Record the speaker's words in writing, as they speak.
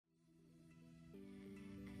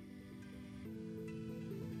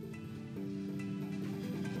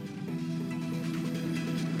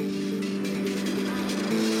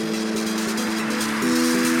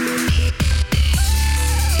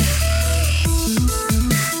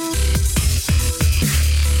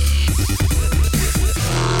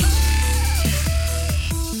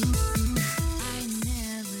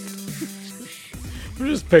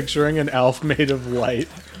picturing an elf made of light.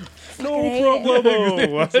 No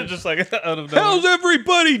problemo. Just like out of nowhere. How's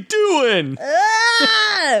everybody doing?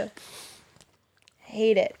 Ah!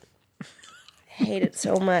 Hate it. Hate it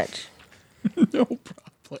so much. No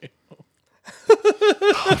problem.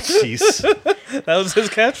 Jeez. That was his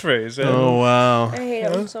catchphrase. Yeah. Oh, wow. I hate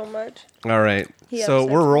him so much. All right. He So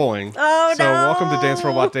upsets we're me. rolling. Oh, so no. welcome to Dance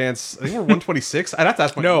Robot Dance. I think we're 126. I'd have to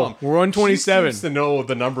ask my No, mom. we're 127. She seems to know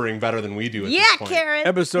the numbering better than we do at Yeah, this point. Karen.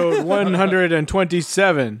 Episode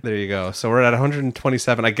 127. There you go. So we're at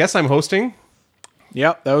 127. I guess I'm hosting.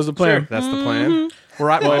 Yep, that was the plan. That's the plan. We're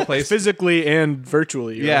at my place. Physically and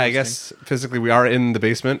virtually. you're Yeah, I hosting. guess physically we are in the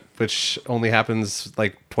basement, which only happens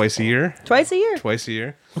like twice a year. Twice a year. Twice a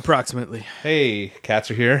year. Approximately. Hey, cats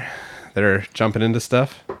are here. They're jumping into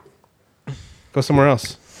stuff. Go somewhere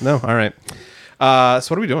else. No, all right. So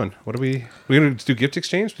what are we doing? What are we gonna do? Gift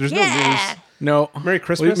exchange? There's no Yeah. No. news. Merry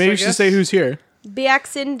Christmas. Maybe I you should guess? say who's here.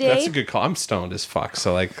 Biaxin Day. That's a good call. I'm stoned as fuck.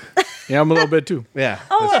 So like, Yeah, I'm a little bit too. yeah.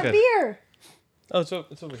 Oh, that's a good. beer. Oh,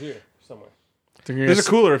 it's over here somewhere. There's a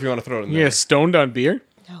cooler if you want to throw it in You there. get stoned on beer?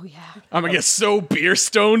 Oh, yeah. I'm gonna get so beer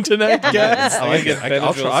stoned tonight, guys. I like it. get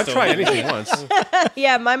I'll Benadryl try stoned. anything once.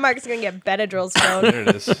 Yeah, my Mark's going to get Benadryl stone. There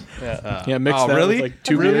it is. Yeah, mix Oh, that really? with like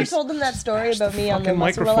 2 Have you ever beers. told them that story about me on the Fucking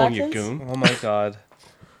muscle microphone, you relaxants? goon. Oh my god.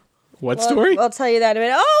 What Well, story? I'll tell you that in a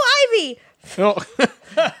minute. Oh, Ivy! Oh,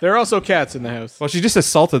 there are also cats in the house. Well, she just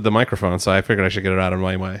assaulted the microphone, so I figured I should get it out of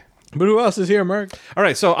my way. But who else is here, Mark? All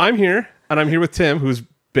right, so I'm here, and I'm here with Tim, who's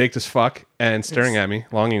baked as fuck and staring at me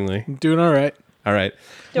longingly. Doing all right. All right.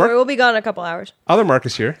 Don't worry, we'll be gone in a couple hours. Other Mark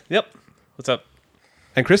is here, Yep. What's up?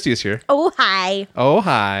 and Christy is here. Oh, hi. Oh,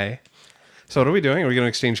 hi. So what are we doing? Are we going to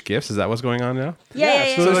exchange gifts? Is that what's going on now?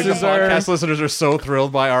 Yeah. so So this like the is our- podcast listeners are so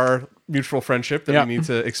thrilled by our mutual friendship that Yeah. we need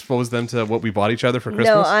to expose them to what we bought each other for Christmas.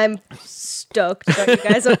 No, I'm stoked about you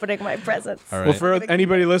guys opening my presents. All right. Well, for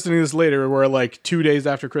anybody listening to this later, we're like 2 days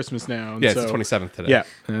after Christmas now. And yeah, so, it's the 27th today. Yeah,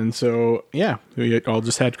 and so yeah, we all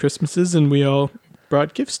just had Christmases, and we all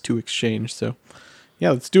brought gifts to exchange. So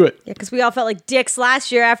yeah, let's do it. Yeah, because we all felt like dicks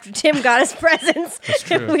last year after Tim got his presents. That's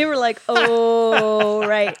true. We were like, oh,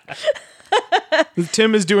 right.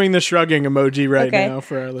 Tim is doing the shrugging emoji right Okay. now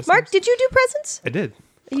for our listeners. Mark, did you do presents? I did.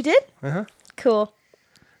 You did? Uh-huh. Cool.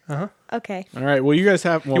 Okay. All right. Well, you guys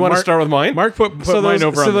have. Well, You want to Mark- start with mine? Mark put mine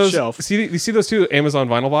over on the shelf. See, you see those two Amazon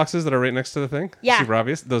vinyl boxes that are right next to the thing? Yeah. Super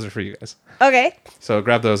obvious. Those are for you guys. Okay. So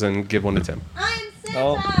grab those and give one to Tim. I'm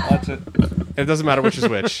Oh, watch it. It doesn't matter which is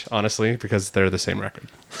which, honestly, because they're the same record.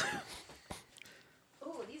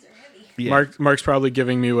 Oh, these are heavy. Yeah. Mark's probably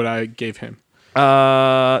giving me what I gave him.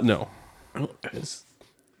 No. Oh, there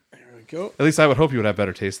we go. At least I would hope you would have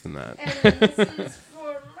better taste than that. And then this is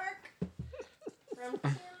for Mark. From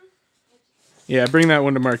Tim. Yeah, bring that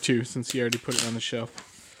one to Mark too, since he already put it on the shelf.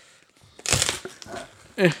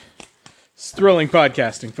 It's thrilling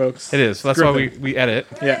podcasting, folks. It is. So that's why we edit.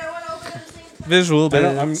 Yeah. Visual I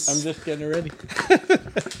know, I'm bits. just getting it ready.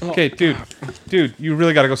 Okay, dude, you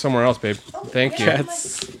really got to go somewhere else, babe. Thank you.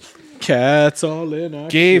 Cats all in our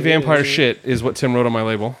Gay shit. vampire shit is what Tim wrote on my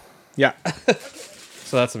label. Yeah.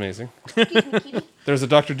 So that's amazing. There's a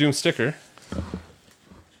Dr. Doom sticker,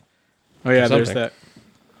 Oh yeah, there's something. that.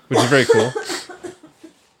 which is very cool.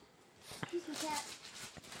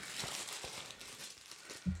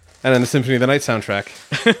 And then the Symphony of the Night soundtrack,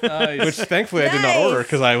 Nice. which thankfully I did not Nice. order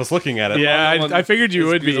because I was looking at it. Yeah, that one I figured you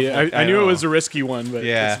is would be. beautiful. I knew know. it was a risky one, but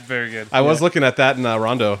Yeah. It's very good. I was looking at that in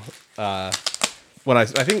Rondo. When I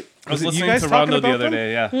think I was it you listening guys to talking Rondo the about other them?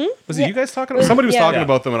 day. Yeah. Was it you guys talking about? Somebody was Yeah. talking Yeah.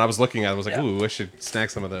 about them, and I was looking at it. I was like, ooh, I should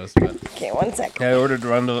snag some of those. But Okay, 1 sec. Yeah, I ordered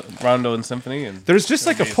Rondo and Symphony, and there's just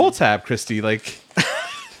like a pull tab, Christy. Like,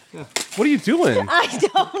 what are you doing? I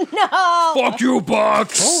don't know. fuck you,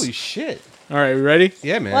 box. Holy shit! All right, we ready?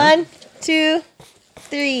 Yeah, man. 1, 2,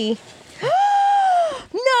 3.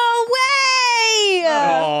 No way!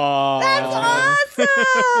 That's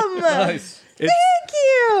awesome! nice. It's, Thank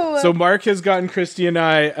you. so Mark has gotten Christy and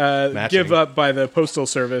I Matching. give up by the postal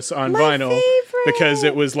service on My vinyl favorite. because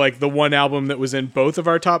it was like the one album that was in both of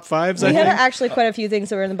our top fives. I we had think. actually quite a few things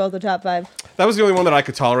that were in both the top 5. That was the only one that I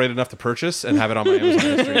could tolerate enough to purchase and have it on my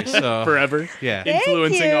Amazon history. So Forever. yeah, Thank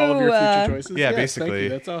Influencing all of your you. future choices. Yeah, thank basically. you.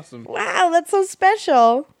 That's awesome. Wow, that's so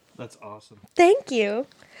special. That's awesome. Thank you.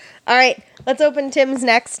 All right, let's open Tim's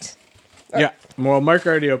next. Yeah. Well, Mark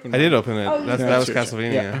already opened I it. did open it. Oh, you That did. was Sure,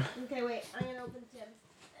 Castlevania. Yeah. Okay, wait. I'm gonna open Tim's.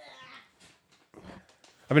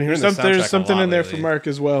 I've been hearing this soundtrack There's something a lot in there lately. for Mark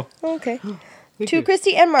as well. Okay. To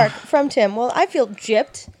Christy and Mark from Tim. Well, I feel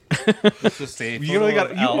gypped. It's just a You really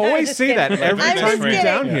got. You I'm always just say that kidding. every I'm time just you're kidding.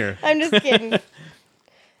 down here. I'm just kidding.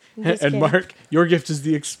 Just And kidding. Mark, your gift is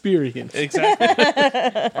the experience.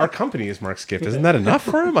 Exactly. Our company is Mark's gift. Isn't that enough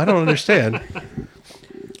for him? I don't understand.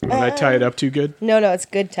 Did I tie it up too good? No, it's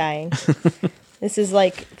good tying. This is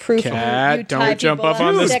like proof. Cat, you don't tie jump people up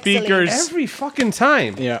on the sexily. speakers. Every fucking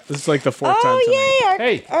time. Yeah, this is like the fourth time Oh tonight.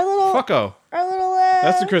 yay! Hey, Our little. fucko. Our little.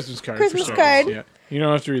 That's the Christmas card. for Christmas starters. card. Yeah, you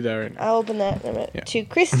don't have to read that right now. I'll open that in a minute. Yeah. To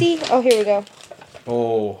Christy. Oh, here we go.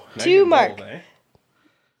 Oh. now To you're Mark. bold, eh?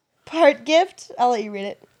 Part gift. I'll let you read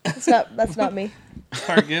it. That's not me.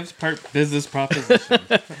 Part gifts, part business proposition.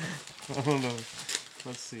 I don't know.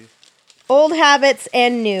 Let's see. Old habits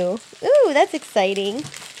and new. Ooh, that's exciting.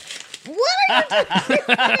 What are you doing with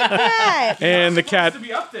that? And the cat, to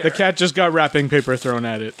be up there. the cat just got wrapping paper thrown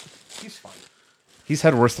at it. He's fine. He's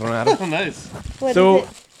had worse thrown at him. Oh, nice. What So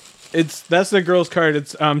is it? that's the girl's card.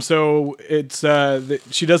 It's she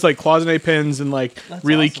does like cloisonne pins and like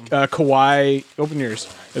really awesome. kawaii. Open yours.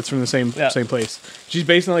 It's from the same place. She's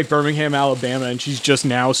based in like Birmingham, Alabama, and she's just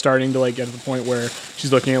now starting to like get to the point where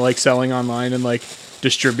she's looking at like selling online and like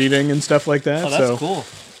distributing and stuff like that. Oh, that's so cool.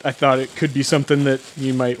 I thought it could be something that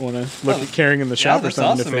you might want to look at carrying in the shop or that's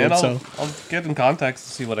something awesome, if it man. would I'll, sell. I'll get in contact to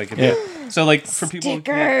see what I can Yeah. do. So, like, for people who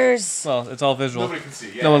can't, Stickers. well, it's all visual. Nobody can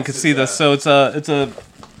see. Yeah, No one it's can just, see this. So it's a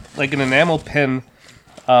like an enamel pin,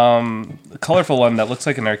 a colorful one that looks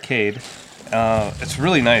like an arcade. It's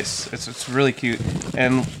really nice. It's really cute.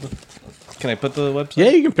 And can I put the website? Yeah,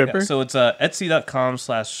 you can pepper. So it's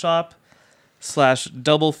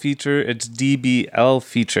etsy.com/shop/double feature. It's DBL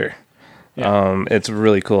feature. It's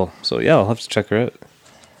really cool. So yeah, I'll have to check her out.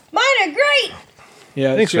 Mine are great.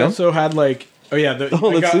 Yeah, Thanks, she man. also had like I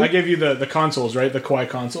let's see. gave you the consoles, right? The kawaii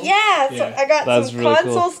consoles. Yeah, so Yeah. I got That's some really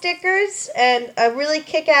console cool. stickers and a really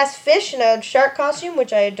kick-ass fish in a shark costume,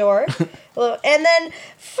 which I adore. And then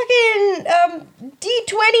fucking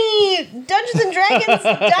D20 Dungeons and Dragons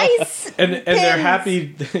dice. And they're pins.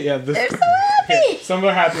 happy. Yeah, They're so happy. some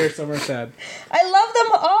are happier, some are sad. I love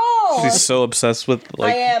them all. She's so obsessed with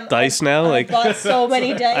I am. dice now. I Like, bought so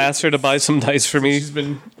many dice. asked her to buy some dice for me. She's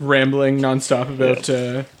been rambling nonstop about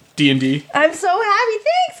D&D. I'm so happy.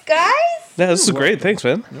 Thanks, guys. Yeah, this is great. Thanks,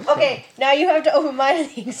 man. Okay, now you have to open mine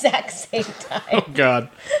at the exact same time. Oh God,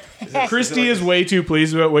 Christy is way too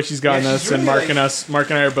pleased about what she's gotten Yeah, us, she's and really Mark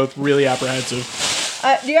and I are both really apprehensive.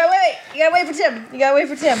 You gotta wait. You gotta wait for Tim. You gotta wait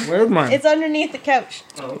for Tim. Where's mine? It's underneath the couch.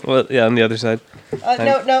 Well, yeah, on the other side.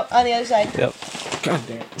 No, on the other side. Yep. God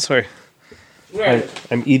damn. Sorry. Right.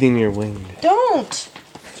 I'm eating your wing. Don't.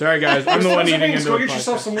 Sorry guys, I'm the one eating into Go the get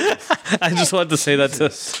yourself podcast. some. I just wanted to say that to.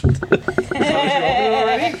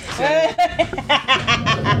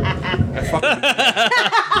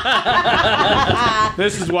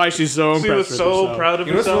 This is why she's so impressed with herself. of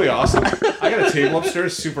You know what's really awesome? I got a table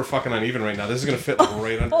upstairs, super fucking uneven right now. This is gonna fit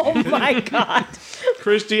right under. Oh my god.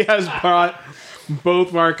 Christy has brought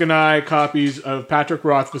both Mark and I copies of Patrick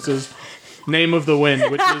Rothfuss's Name of the Wind,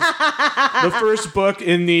 which is the first book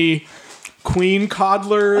in the Queen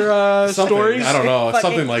Coddler stories. I don't know. It's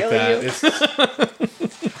Fucking something like kill that. you. It's,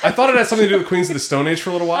 I thought it had something to do with Queens of the Stone Age for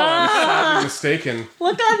a little while. I was sadly mistaken.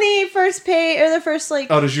 Look on the first page, or the first, like,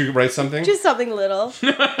 Oh, did you write something? just something little.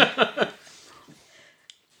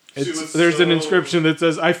 There's an inscription that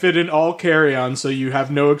says, "I fit in all carry-on, so you have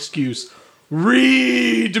no excuse.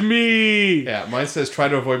 Read me." Yeah, mine says, "Try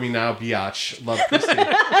to avoid me now, biatch. Love, Christy."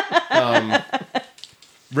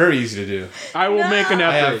 Very easy to do. I will make an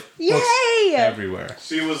I effort. have books Yay! everywhere.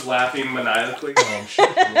 She was laughing maniacally.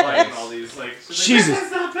 all these like. Jesus.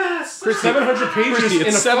 not best. 700 pages Christy, in a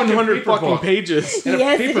it's 700 fucking fucking book. pages. In a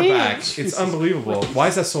Yes, it paperback. is. It's unbelievable. Why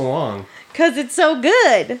is that so long? Because it's so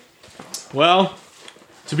good. Well,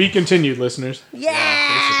 to be continued, listeners.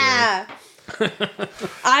 Yeah!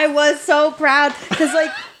 I was so proud. Because,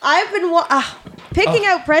 like, I've been picking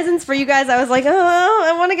out presents for you guys. I was like, oh,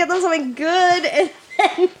 I want to get them something good. And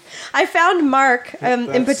then I found Mark,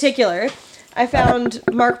 in particular. I found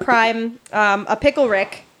Mark Prime, a Pickle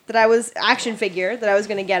Rick action figure that I was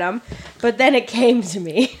going to get him. But then it came to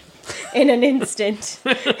me in an instant.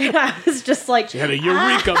 And I was just like, You had a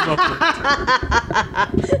eureka moment.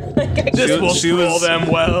 This will She spoil was- them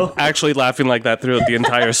well. Actually laughing like that throughout the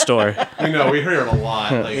entire store. We know, we hear it a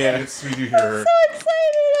lot. Like, Yeah. we do hear her. so excited.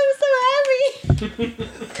 I'm so happy.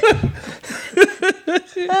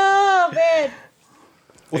 Oh, man.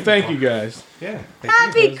 Well, thank you guys. Yeah.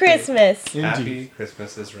 Happy Christmas. Happy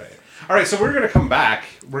Christmas is right. All right, so we're going to come back.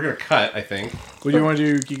 We're going to cut, I think. Would you want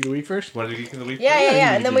to do Geek of the Week first? Want to do Geek of the Week? Yeah, first? yeah,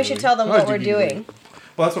 yeah. And then we should tell them I'll what do we're Geek of the doing.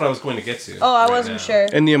 Well, that's what I was going to get to. Oh, I right wasn't now. sure.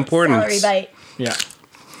 And the importance. Sorry, bite. Yeah.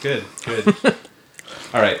 Good, good.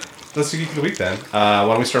 All right, let's do Geek of the Week then. Why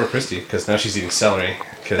don't we start with Christy? Because now she's eating celery.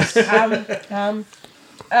 Because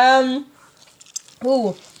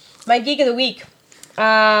Ooh. my geek of the week.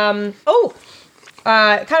 Kind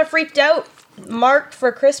of freaked out. Mark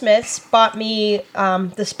for Christmas bought me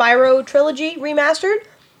the Spyro trilogy remastered,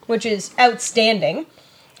 which is outstanding.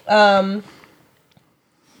 I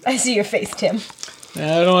see your face, Tim.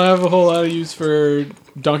 I don't have a whole lot of use for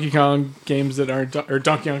Donkey Kong games that aren't, or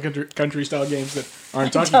Donkey Kong Country style games that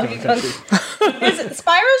aren't Donkey Kong Country.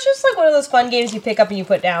 Spyro's just like one of those fun games you pick up and you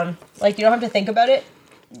put down. Like, you don't have to think about it.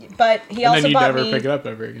 But he And also then you bought never me... pick it up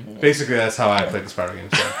ever again. Basically, that's how I played the Spyro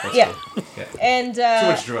games. So that's Yeah. cool. Yeah. And, Too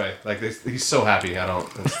much joy. Like, he's so happy. I don't.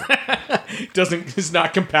 It's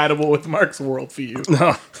not compatible with Mark's worldview.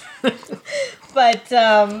 No. but,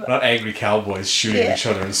 Not angry cowboys shooting Yeah. each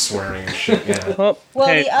other and swearing and shit. Yeah. Well,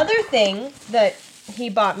 hey, the other thing that he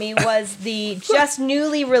bought me was the just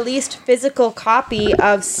newly released physical copy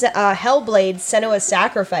of Hellblade: Senua's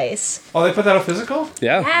Sacrifice. Oh, they put that on physical?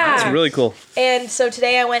 yeah, Yeah. it's really cool. And so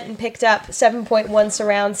today I went and picked up 7.1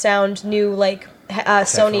 surround sound new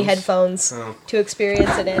Sony headphones Oh. to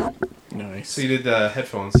experience it in. Nice. So you did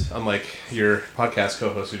headphones, unlike your podcast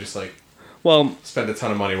co-host who just like Well, spent a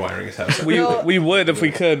ton of money wiring his house we would if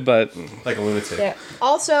we could, but like a lunatic. Yeah.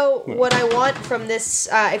 Also, what I want from this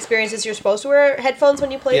experience is you're supposed to wear headphones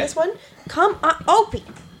when you play Yeah. this one. Come on, Opie.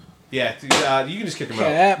 Yeah, dude, you can just kick him out.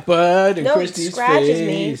 Cat Bud and No, it Christy's scratches face.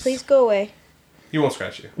 me. Please go away. He won't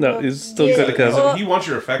scratch you. no, he's still Yeah. good to go. He wants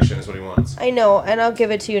your affection, is what he wants. I know, and I'll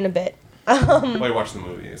give it to you in a bit. While you watch the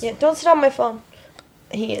movie. It's Yeah, don't sit on my phone.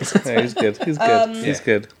 He is. Yeah, he's good. He's good. He's Yeah.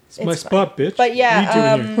 good. It's my It's spot, bitch. But yeah, What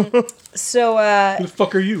are you doing here? So, Who the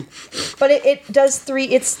fuck are you? but it does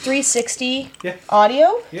it's 360 Yeah.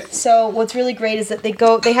 audio. Yeah. So what's really great is that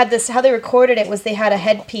they had this, how they recorded it was they had a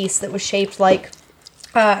headpiece that was shaped like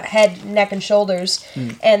head, neck, and shoulders,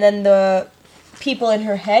 and then the people in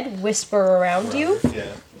her head whisper around you. Yeah.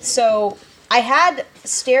 So I had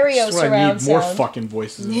stereo That's what I surround need. More sound. fucking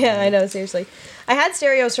voices. Yeah, I know, seriously. I had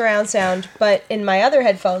stereo surround sound, but in my other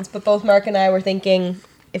headphones, but both Mark and I were thinking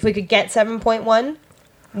if we could get 7.1,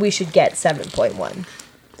 we should get 7.1.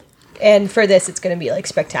 And for this, it's going to be like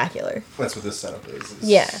spectacular. That's what this setup is. It's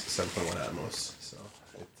Yeah. 7.1 Atmos. So,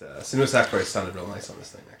 Senua's Sacrifice sounded real nice on this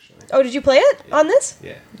thing, actually. Oh, did you play it on this?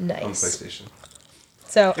 Yeah. Nice. On the PlayStation.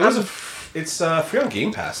 So It was it's free on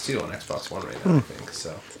Game Pass, too, on Xbox One right now, I think,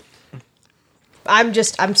 so. I'm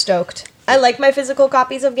stoked. I like my physical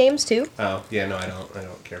copies of games too. Oh, yeah, no, I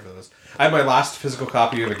don't care for those. I had my last physical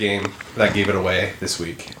copy of a game that I gave it away this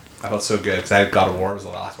week. I felt so good because I had God of War was the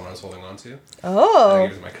last one I was holding on to. And I Oh.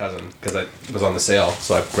 gave it to my cousin because it was on the sale,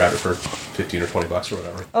 so I grabbed it for $15 or $20 or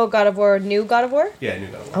whatever. Oh, God of War, new God of War? Yeah, I knew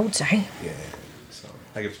God of War. Oh, dang. Yeah. So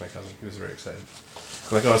I gave it to my cousin. He was very excited.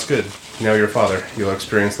 I'm like, oh, it's good. Now you're a father. You'll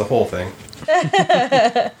experience the whole thing.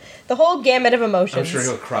 The whole gamut of emotions. I'm sure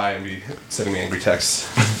he'll cry and be sending me angry texts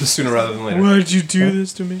sooner rather than later. Why did you do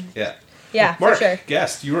this to me? Yeah. Yeah, Mark, for sure.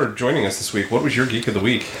 guest, you are joining us this week. What was your geek of the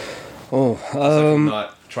week? Oh,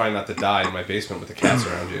 Not trying not to die in my basement with the cats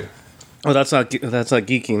around you. oh, that's not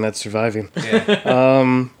geeking. That's surviving.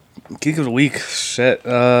 Yeah. Geek of the week, shit.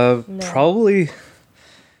 Probably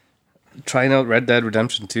trying out Red Dead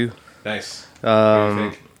Redemption 2. Nice. What do you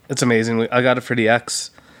think? It's amazing. I got it for the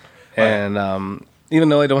X, and even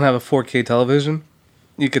though I don't have a 4K television,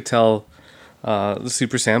 you could tell the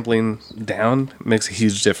super sampling down makes a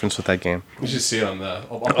huge difference with that game. You should see it on the.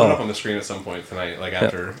 I'll put it up on the screen at some point tonight, like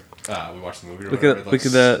after we watch the movie. Or Look whatever. at It look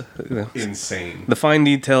at looks the insane. the fine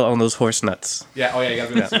detail on those horse nuts. Yeah. Oh yeah. You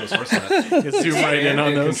gotta go see those horse nuts. You zoom right in on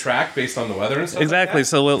And those. contract based on the weather and stuff. Exactly. Like that.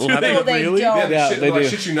 So we'll have No, to, they Really? don't. Yeah, Yeah, shit, they like, do.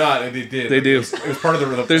 shit you not, and they did. They Like, do. It was part of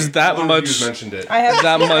the. There's that one of the reviews much- mentioned it. I have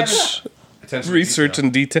that much Attention to research detail.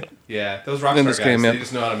 and detail. Yeah, those Rockstar in this guys, game, yeah. they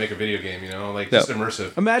just know how to make a video game. You know, like Yeah. just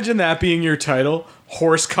immersive. Imagine that being your title,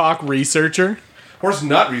 horsecock researcher. Horse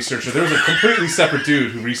nut researcher. There was a completely separate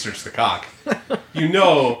dude who researched the cock. You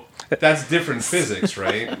know, that's different physics,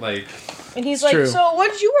 right? Like, And he's It's like, true. so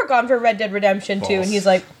what did you work on for Red Dead Redemption 2? And Balls. he's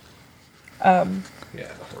like, yeah. The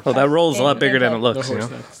horse. Oh, that roll's a lot bigger than it The looks. You horse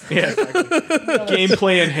know. nuts. Yeah, exactly.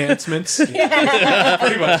 Gameplay enhancements. Pretty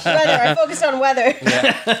much. weather. I focused on weather.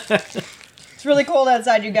 Yeah, It's really cold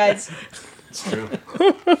outside, you guys. it's true.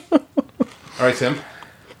 All right, Tim.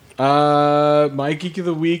 My geek of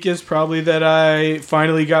the week is probably that I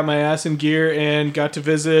finally got my ass in gear and got to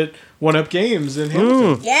visit One Up Games in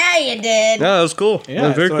Hamilton. Yeah, you did. Yeah, that was cool. Yeah, that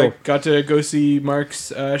was very so cool. I got to go see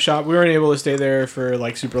Mark's shop. We weren't able to stay there for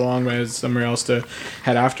like super long. I had somewhere else to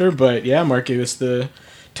head after. But yeah, Mark gave us the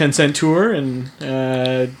 10-cent tour and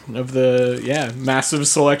of the massive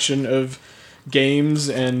selection of games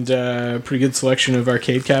and pretty good selection of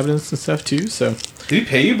arcade cabinets and stuff too. So Did he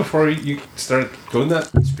pay you before you started doing that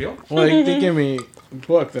spiel? well, they gave me a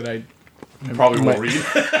book that I Probably won't read.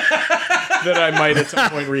 that I might at some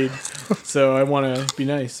point read. So I want to be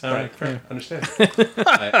nice. All but, right, fair. yeah. Understand.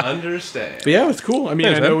 I understand. But yeah, it's cool. I mean,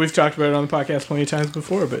 Thanks, I know man. we've talked about it on the podcast plenty of times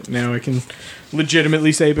before, but now I can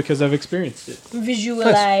legitimately say because I've experienced it.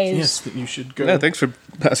 Visualize. Yes, that you should go. Yeah, thanks for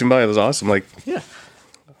passing by. It was awesome. Like, Yeah.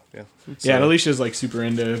 yeah. Yeah, and Alicia's like super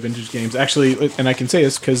into vintage games. Actually, and I can say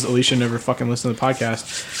this because Alicia never fucking listened to the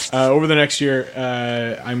podcast. Over the next year,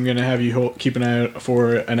 I'm going to have you keep an eye out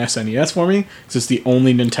for an SNES for me. Because it's the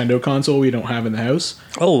only Nintendo console we don't have in the house.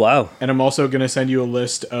 Oh, wow. And I'm also going to send you a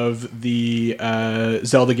list of the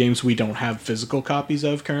Zelda games we don't have physical copies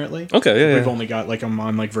of currently. Okay, yeah, We've yeah. only got like them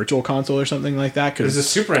on like Virtual Console or something like that. There's a Because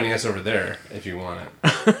Super NES over there if you want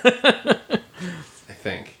it. I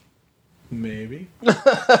think. maybe.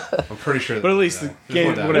 I'm pretty sure. But at least the There's game,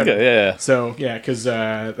 one down whatever. Okay, yeah, yeah. So yeah, because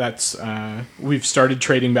that's we've started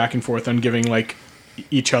trading back and forth on giving like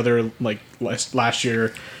each other like last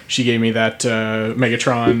year. She gave me that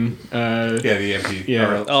Megatron. Yeah, the MP.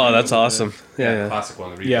 Yeah. Oh, that's awesome. Yeah, Yeah, yeah. classic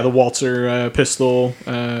one. The Yeah, the Waltzer pistol.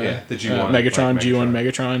 Yeah, the G1, Megatron, like G1 Megatron.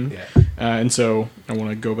 Megatron. Yeah. And so I want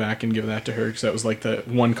to go back and give that to her because that was like the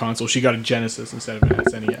one console. She got a Genesis instead of an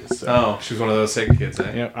SNES. So. Oh, she was one of those Sega kids,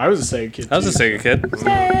 eh? Yeah, I was a Sega kid. I was a too. Sega kid.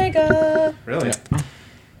 Sega. Really? Yeah.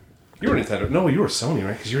 You were Nintendo. No, you were Sony,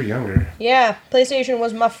 right? Because you were younger. Yeah, PlayStation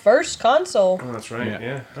was my first console. Oh, that's right. Yeah.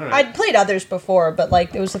 Yeah. All right. I'd played others before, but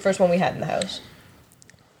like it was the first one we had in the house.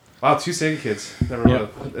 Wow, 2 Sega kids. Never Yeah.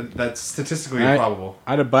 would have. That's statistically I- improbable.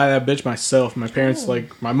 I had to buy that bitch myself. My parents,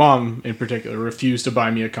 like my mom in particular, refused to buy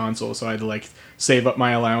me a console, so I had to like save up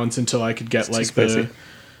my allowance until I could get It's like expensive.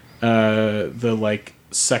 the like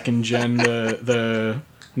second gen the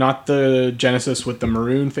not the Genesis with the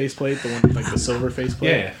maroon faceplate, the one with like the silver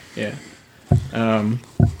faceplate. Yeah. Yeah,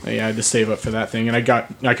 I had to save up for that thing, and I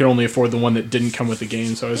could only afford the one that didn't come with the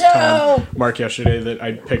game. So I was No! telling Mark yesterday that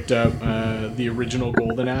I picked up the original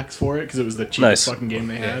Golden Axe for it because it was the cheapest Nice. fucking game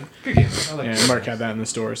they Yeah. had. Good game. I like Yeah, it. and Mark had that in the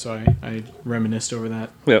store, so I reminisced over that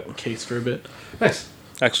Yep. case for a bit. Nice.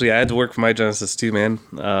 Actually, I had to work for my Genesis too, man.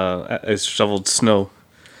 I shoveled snow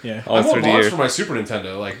Yeah, all I'm through on the lawns year. for my Super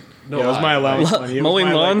Nintendo. Like, no, yeah, it was lie. my allowance money. It was Mowing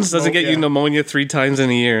my, like, lawns doesn't get you yeah. pneumonia 3 times in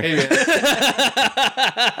a year. Hey, man.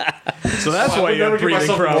 So that's I why would you never have give breathing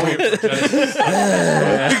myself problems. pneumonia for Genesis.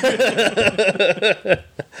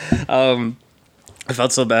 I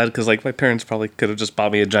felt so bad because like my parents probably could have just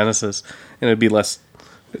bought me a Genesis and it'd be less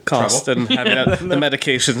cost Trouble. than having the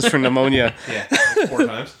medications for pneumonia. Yeah, like 4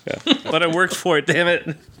 times. But I worked for it, damn it.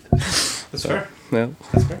 That's fair. No.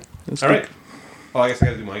 That's fair. All right. Oh, I guess I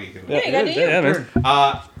gotta do my geek. Yeah, you gotta do Yeah, you.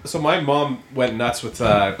 man. So my mom went nuts with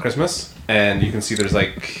Christmas, and you can see there's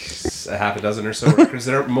like a half a dozen or so records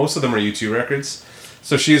there. Most of them are U2 records.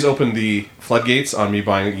 So she's opened the floodgates on me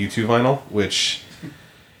buying U2 vinyl, which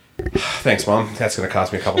thanks, Mom. That's gonna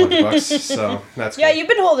cost me a couple $100. So that's Yeah, good. you've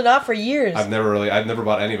been holding off for years. I've never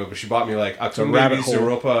bought any of it, but she bought me like October rabbit Babies, hole.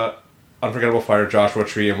 Europa, Unforgettable Fire, Joshua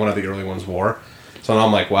Tree, and one of the early ones, War. So now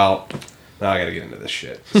I'm like, well, now I gotta get into this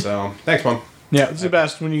shit. So thanks, Mom. Yeah, it's the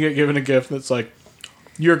best when you get given a gift that's like,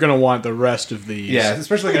 you're gonna want the rest of these. Yeah,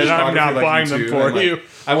 especially like And I'm not buying them for and, like, you.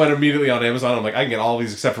 I went immediately on Amazon. I'm like, I can get all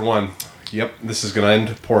these except for one. Yep, this is gonna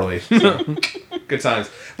end poorly. So, good times.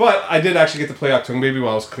 But I did actually get to play Octung Baby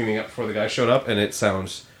while I was cleaning up before the guy showed up, and it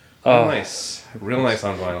sounds real nice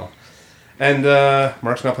on vinyl. And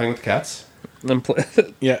Mark's not playing with the cats.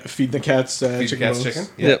 Yeah, feed the cats. Feed the chicken cats bones. chicken.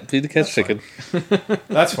 Yep, feed the cats chicken.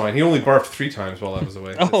 That's fine. He only barfed 3 times while I was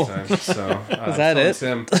away Oh. this time. So, Is that it?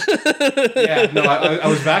 Him. Yeah, no, I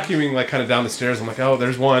was vacuuming like kind of down the stairs. I'm like, oh,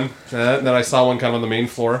 there's one. And then I saw one kind of on the main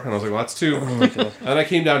floor, and I was like, well, that's 2. And then I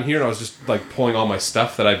came down here, and I was just like pulling all my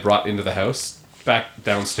stuff that I brought into the house back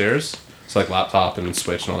downstairs. So like laptop and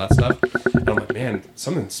switch and all that stuff. And I'm like, man,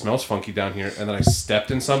 something smells funky down here. And then I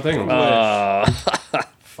stepped in something. And I'm like,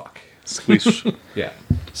 fuck. Squeeze. Yeah.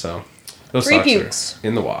 So those Free socks pukes. are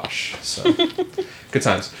in the wash. So good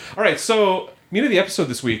times. All right. So meat of the episode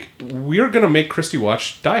this week, we're gonna make Christy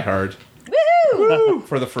watch Die Hard Woohoo!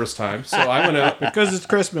 for the first time. So I went out Because it's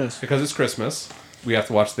Christmas. because it's Christmas. We have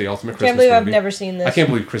to watch the ultimate Christmas Can't believe I've movie. never seen this. I can't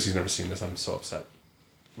believe Christy's never seen this. I'm so upset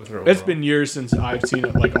with her. It's overall. been years since I've seen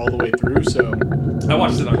it like all the way through, so I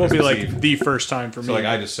watched it on it won't be Christmas like Eve. the first time for me. So like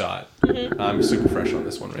I just saw it. Mm-hmm. I'm super fresh on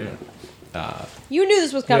this one right now. You knew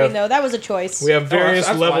this was coming, have- though. That was a choice. we have various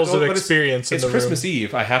that's levels fine. of But experience It's in the Christmas room.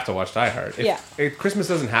 Eve. I have to watch Die Hard. If Christmas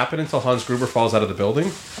doesn't happen until Hans Gruber falls out of the building.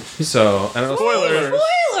 So and Spoilers.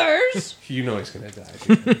 Spoilers! You know he's gonna die.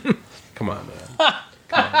 Dude. Come on, man.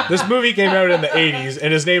 This movie came out in the 80s,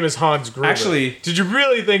 and his name is Hans Gruber. Actually- did you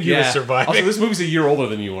really think he was surviving? Also, this movie's a year older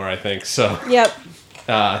than you are, I think. So Yep.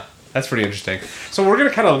 That's pretty interesting. So we're gonna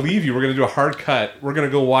kind of leave you. We're gonna do a hard cut. We're gonna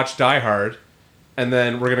go watch Die Hard, and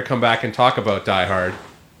then we're gonna come back and talk about Die Hard,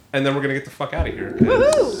 and then we're gonna get the fuck out of here.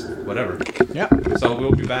 'Cause whatever. Yeah. So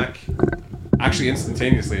we'll be back. Actually,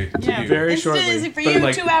 instantaneously to you. Very It's shortly. easy for But you, in,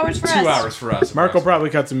 like, 2 hours for us. 2 hours for us. Mark will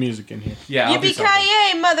probably cut some music in here. Yeah. I'll do something.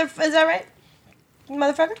 Yippee-ki-yay, is that right?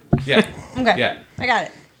 Motherfucker? Yeah. Okay. Yeah. I got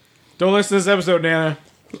it. Don't listen to this episode, Nana.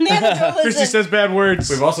 Nana, don't Christy listen. says bad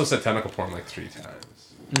words. We've also said tentacle porn like 3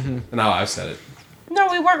 times. And now I've said it. No,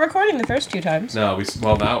 we weren't recording the first 2 times. No,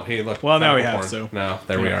 well now, hey, look. Well, now we tentacle have, porn. so. Now,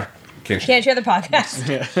 there we are. Can't Can't share the podcast.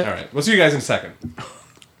 Yeah. All right. We'll see you guys in a second.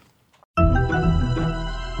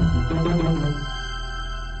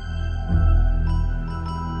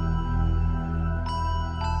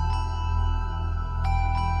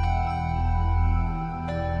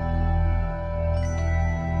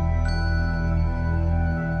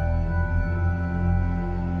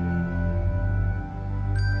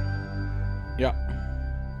 Yeah.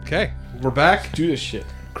 Okay. We're back. Do this shit.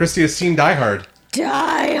 Christy has seen Die Hard.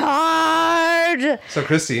 Die Hard! So,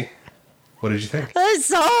 Christy, what did you think? It's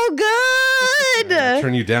so good!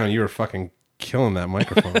 Turn you down. You were fucking killing that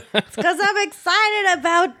microphone. Because I'm excited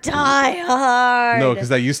about Die Hard. No, because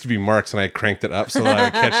that used to be Mark's, and I cranked it up so that I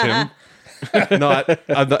would catch him. No,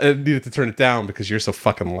 I needed to turn it down because you're so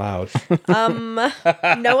fucking loud.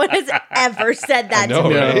 No one has ever said that to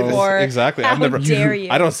me right? before. Exactly. How dare you?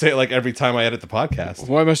 I don't say it like every time I edit the podcast.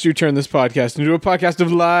 Why must you turn this podcast into a podcast of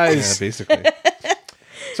Yeah, lies? basically.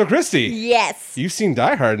 So, Christy, Yes. you've seen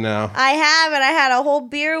Die Hard now. I have, and I had a whole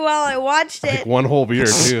beer while I watched it. Like one whole beer,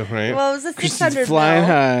 too, right? Well, it was a 600 Christy's flying mil.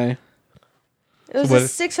 high. It was What- a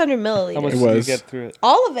 600 milliliters. How much It did you was. get through it?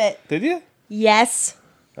 All of it. Did you? Yes.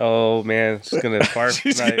 Oh man, she's gonna fart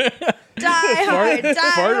tonight. Die Hard. Die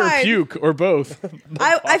Fart or Hard. puke or both.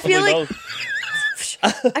 I feel like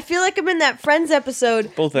I feel like I'm in that Friends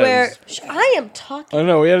episode Both where ends. I am talking. I don't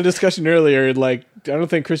know. We had a discussion earlier. Like, I don't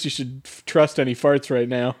think Christy should trust any farts right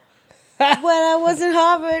now. When I was in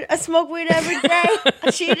Harvard, I smoked weed every day.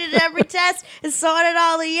 I cheated at every test and sorted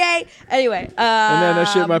all the yay. Anyway, And then I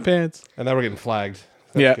shit my pants. And now we're getting flagged.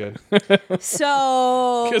 That's Yeah. good.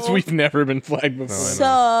 so Because we've never been flagged before.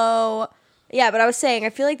 So, yeah, but I was saying, I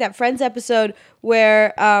feel like that Friends episode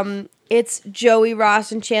where it's Joey,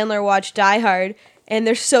 Ross, and Chandler watch Die Hard, and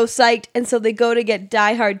they're so psyched, and so they go to get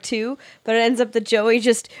Die Hard 2, but it ends up that Joey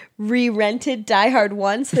just re-rented Die Hard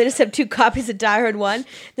 1, so they just have 2 copies of Die Hard 1.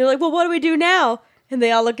 They're like, well, what do we do now? And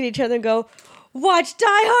they all look at each other and go, watch Die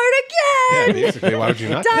Hard Yeah, again! basically, why would you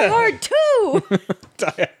not? Die Hard 2!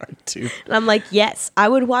 Die Hard 2. And I'm like, yes, I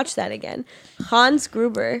would watch that again. Hans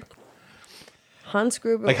Gruber.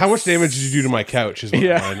 Like, how much damage did you do to my couch is what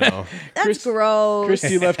Yeah. I want to know. That's gross.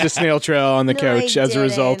 Christy left a snail trail on the No, couch I as a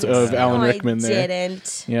result didn't. of Alan No, Rickman I there.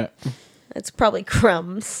 didn't. Yeah. It's probably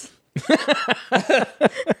crumbs.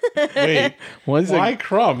 Wait, What is why it?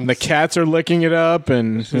 crumbs? The cats are licking it up,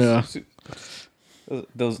 and yeah.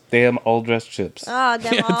 Those damn all dressed chips. Oh,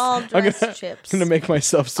 them all dressed chips. I'm gonna make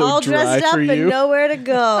myself so all dry dressed up for and you. nowhere to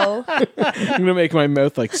go. I'm gonna make my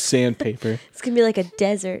mouth like sandpaper. It's gonna be like a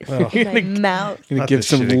desert in my mouth. I'm gonna Not give this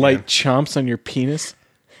some shit again. light chomps on your penis.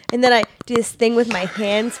 And then I do this thing with my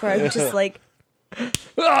hands where I'm just like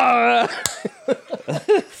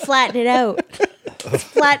flatten it out.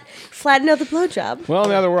 Flatten out the blowjob. Well,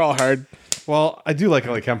 now that we're all hard. Well, I do like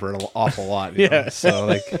Ellie Kemper an awful lot. You know? Yeah. So,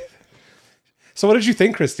 like... So what did you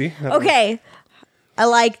think, Christy? Okay. I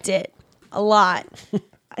liked it a lot.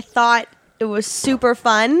 I thought it was super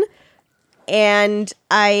fun. And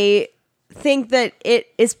I think that it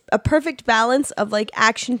is a perfect balance of like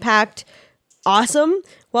action packed awesome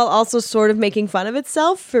while also sort of making fun of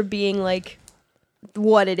itself for being like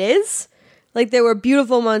what it is. Like there were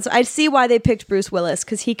beautiful moments. I see why they picked Bruce Willis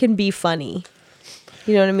because he can be funny.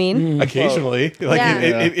 You know what I mean? Occasionally. Like, Yeah.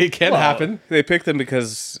 it can happen. They picked him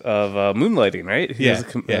because of Moonlighting, right? He Yeah,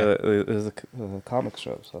 it was a comic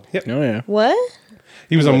show. So Oh yeah. What?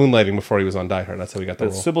 He was on Moonlighting before he was on Die Hard. That's how he got the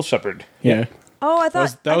role. Sybil Shepherd. Yeah. Oh, I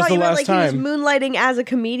thought that was I thought the you meant last like he time. was moonlighting as a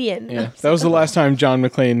comedian. Yeah. That was the last time John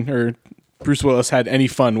McClane or Bruce Willis had any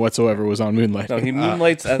fun whatsoever was on Moonlight. No, he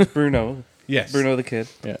moonlights as Bruno. Yes. Bruno the kid.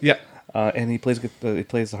 Yeah. And he plays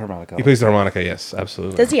the harmonica. He plays the harmonica, yes,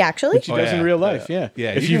 absolutely. Does he actually? Which he does yeah. in real life, yeah.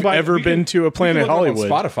 Yeah, If you you've can buy- ever you can- been to a You Planet can look it up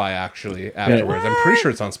Hollywood. on Spotify, actually, afterwards. I'm pretty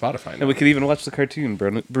sure it's on Spotify And now. we could even watch the cartoon,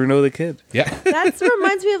 Bruno the Kid. Yeah. That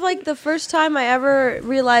reminds me of like the first time I ever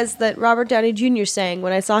realized that Robert Downey Jr. sang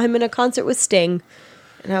when I saw him in a concert with Sting,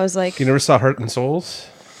 and I was like, You never saw Heart and Souls?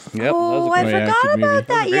 Yep. "Oh, I Oh, yeah, forgot good movie. about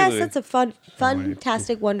that." a great Yes, movie. that's a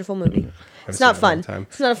fantastic, wonderful movie. It's seen not it in a fun. long time.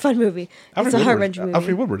 It's not a fun movie. It's a heart wrenching movie.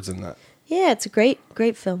 Alfred Woodward's in that. Yeah, it's a great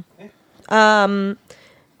film.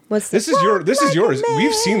 What's This is yours.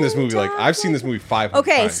 We've seen this movie. Like I've seen this movie 500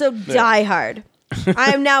 Okay, times. so Die Hard.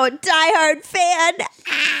 I am now a Die Hard fan.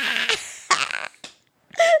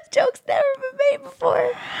 Joke's never been made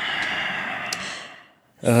before.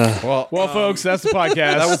 Well, folks, that's the podcast.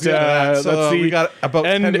 that was the end of that. So, Let's see. we got about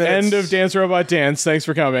 10 minutes. End of Dance Robot Dance. Thanks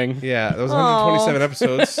for coming. Yeah, that was 127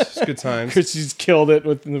 episodes. It's good times. Christy's killed it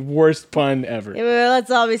with the worst pun ever. Yeah, well,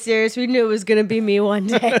 let's all be serious. We knew it was going to be me one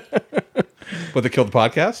day. But they killed the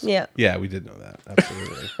podcast? Yeah. Yeah, we did know that.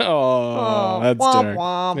 Absolutely. Oh, that's Womp dark.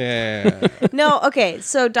 womp. Yeah. No, okay.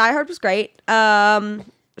 So Die Hard was great. I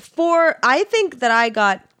think that I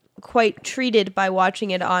got quite treated by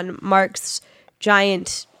watching it on Mark's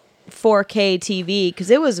giant 4K TV because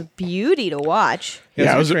it was a beauty to watch.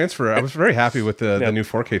 Yeah, it it was was a transfer. I was very happy with the new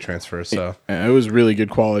 4K transfer. So Yeah, it was really good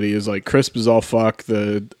quality. It was like crisp as all fuck.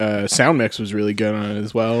 The sound mix was really good on it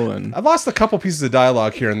as well. And I've lost a couple pieces of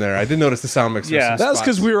dialogue here and there. I did notice the sound mix. Yeah. that's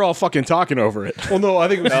because we were all fucking talking over it. Well, no, I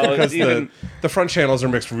think it was because even- the front channels are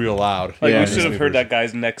mixed real loud. Like, Yeah. we should have heard that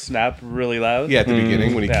guy's neck snap really loud. Yeah, at the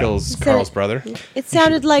beginning when he Yeah. kills Carl's brother. It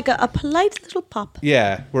sounded like a polite little pop.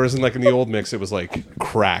 Yeah, whereas in the old mix, it was like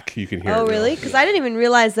crack. You can hear. Oh, it really? Because I didn't even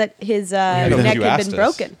realize that his neck You had asked been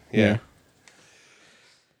us. broken. Yeah.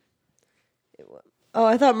 Oh,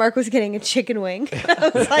 I thought Mark was getting a chicken wing.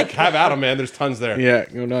 I was like, Have at 'em, man. There's tons there. Yeah,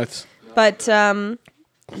 go nuts. but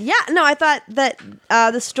yeah, no, I thought that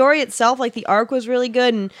the story itself, like the arc, was really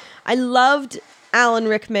good, and I loved Alan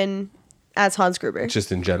Rickman as Hans Gruber.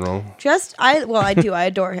 Just in general. I do. I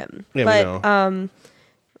adore him. Yeah, but we know.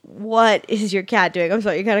 what is your cat doing? I'm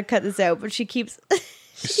sorry, you gotta cut this out, but she keeps.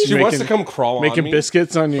 She wants to come crawl on making me,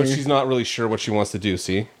 biscuits on you. but she's not really sure what she wants to do.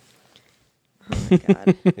 See?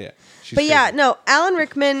 God. Yeah. She's But yeah, crazy. no, Alan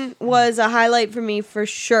Rickman was a highlight for me for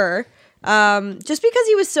sure. Just because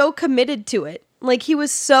he was so committed to it. Like, he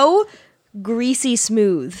was so greasy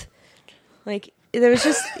smooth. Like, there was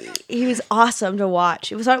just, he was awesome to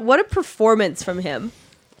watch. It was, what a performance from him.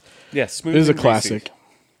 Yeah, smooth. It is a and greasy. classic.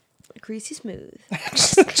 Greasy smooth.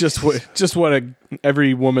 just what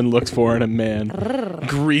every woman looks for in a man.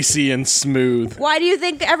 Greasy and smooth. Why do you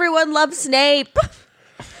think everyone loves Snape?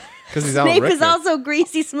 Because he's Alan Snape Rickman. is also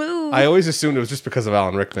greasy smooth. I always assumed it was just because of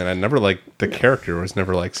Alan Rickman. I never the character was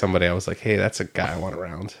never like somebody I was like, hey, that's a guy I want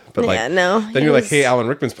around. But like, Yeah, no, then he you're like, was- hey, Alan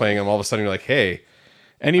Rickman's playing him. All of a sudden, you're like, hey,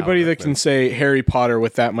 Anybody Alan that Rickman. can say Harry Potter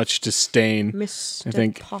with that much disdain, Mr. I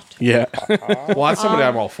think. Potter. Yeah, well, that's somebody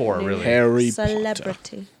I'm all for, really. Harry Potter.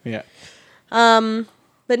 Celebrity. Yeah.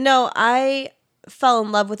 But no, I fell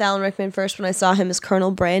in love with Alan Rickman first when I saw him as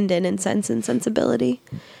Colonel Brandon in Sense and Sensibility.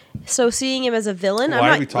 So seeing him as a villain, I'm Why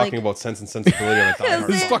not are we talking about Sense and Sensibility on a Die Hard?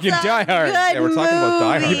 This is fucking Die Hard. Yeah, we're talking about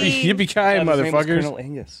Die Hard. Yippee ki Yeah, his name was motherfuckers! Colonel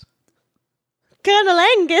Angus. Colonel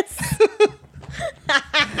Angus.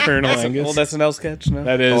 Colonel Angus. Old SNL sketch, no?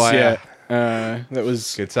 That is, Oh, yeah. That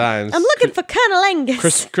was Good times. I'm looking for Colonel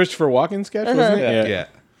Angus. Christopher Walken sketch, wasn't it? Yeah.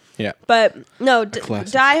 Yeah. But no,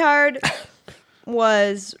 classic. Die Hard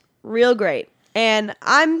was real great. And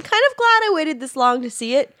I'm kind of glad I waited this long to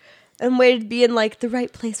see it and waited to be in like the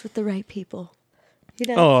right place with the right people. You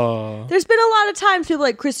know? Oh. There's been a lot of times people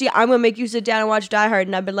like, Christy, I'm gonna make you sit down and watch Die Hard,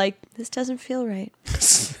 and I've been like, this doesn't feel right.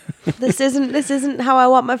 This isn't how I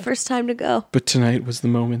want my first time to go. But tonight was the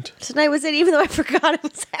moment. Tonight was it, even though I forgot it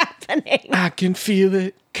was happening. I can feel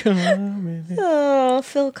it coming. Oh,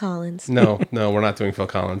 Phil Collins. No, we're not doing Phil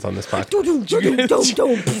Collins on this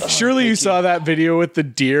podcast. Surely you saw that video with the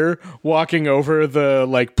deer walking over the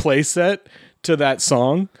like play set to that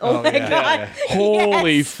song. Oh, my god.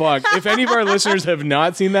 Holy fuck. If any of our listeners have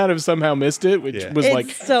not seen that, have somehow missed it, which Yeah. was It's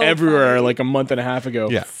like so everywhere funny. like a month and a half ago.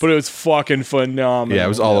 Yeah. But it was fucking phenomenal. Yeah, it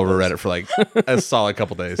was all over Reddit for like a solid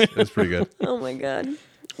couple days. It was pretty good. Oh my god.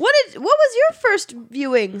 What was your first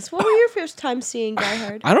viewings? What were your first time seeing Die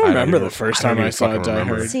Hard? I don't remember even- the first I don't time I even saw fucking Die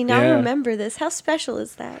remember. Hard. See, now I Yeah. remember this. How special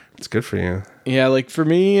is that? It's good for you. Yeah, like for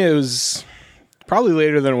me, it was probably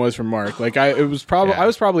later than it was for Mark. Like I was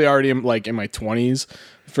probably already in my 20s.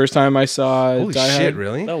 First time I saw Holy Die shit, Hard.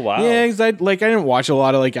 really? Oh, wow. Yeah, because I didn't watch a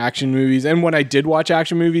lot of like action movies, and when I did watch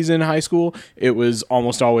action movies in high school, it was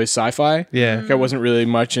almost always sci-fi. Yeah. Like, I wasn't really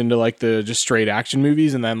much into like the just straight action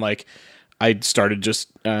movies, and then like I started just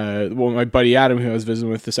my buddy Adam, who I was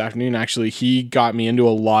visiting with this afternoon, actually he got me into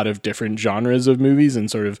a lot of different genres of movies and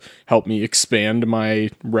sort of helped me expand my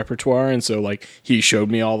repertoire, and so like he showed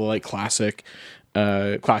me all the like classic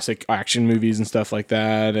action movies and stuff like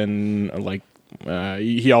that, and like.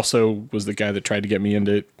 He also was the guy that tried to get me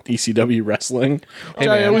into ECW wrestling, which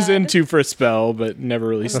I man. was into for a spell, but never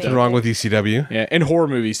really Nothing stuck. wrong with ECW. Yeah, and horror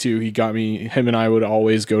movies too. Him and I would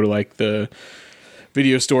always go to like the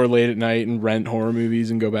video store late at night and rent horror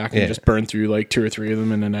movies and go back and Yeah. just burn through like 2 or 3 of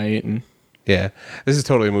them in a night. And Yeah, this is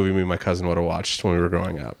totally a movie me and my cousin would have watched when we were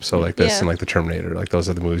growing up. So like this Yeah. and like the Terminator, like those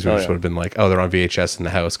are the movies we Oh, just yeah. would have been like, oh, they're on VHS in the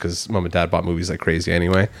house because mom and dad bought movies like crazy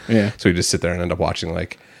anyway. Yeah. So we just sit there and end up watching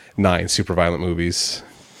like 9 super violent movies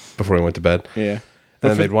before we went to bed. yeah. And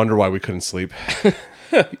then they'd wonder why we couldn't sleep.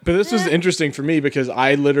 But this was interesting for me because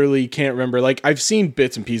I literally can't remember. Like, I've seen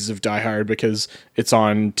bits and pieces of Die Hard because it's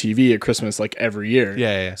on TV at Christmas like every year.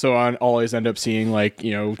 Yeah. So I always end up seeing like,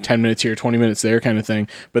 10 minutes here, 20 minutes there kind of thing.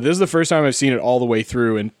 But this is the first time I've seen it all the way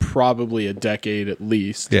through in probably a decade at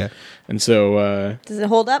least. Yeah. And so, Does it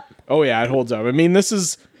hold up? oh yeah, it holds up. I mean, this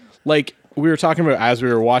is like we were talking about as we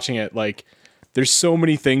were watching it, like there's so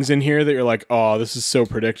many things in here that you're like, oh, this is so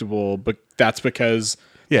predictable. But that's because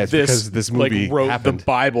Yeah, it's because this movie like wrote happened. the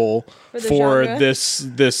Bible For the for genre?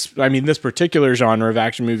 this particular genre of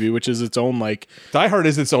action movie, which is its own like Die Hard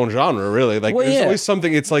is its own genre, really. Like Well, there's yeah. always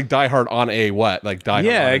something. It's like Die Hard on a what? Like Die Hard.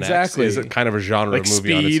 Yeah, on an exactly. X is kind of a genre like of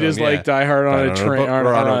movie. on its Speed own. is Yeah. like Die Hard on a train boat- or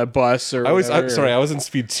or on a bus or I was whatever. sorry. I was in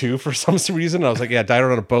Speed 2 for some reason. I was like, yeah, Die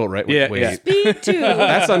Hard on a boat, right? Yeah, Wait, yeah. Speed 2.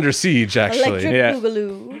 that's Under Siege, actually. Electric Yeah.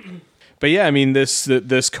 Boogaloo. But yeah, I mean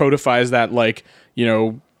this codifies that like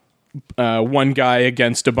one guy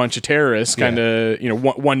against a bunch of terrorists, kind of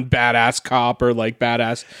one badass cop or like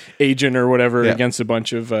badass agent or whatever Yeah. against a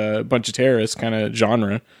bunch of terrorists kind of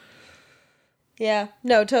genre. Yeah,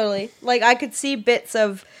 no, totally. Like I could see bits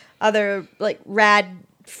of other like rad,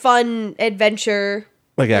 fun adventure,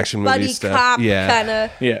 Like action movie buddy stuff. cop Yeah. kind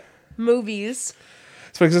of Yeah. movies.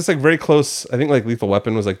 It's because it's like very close. I think like Lethal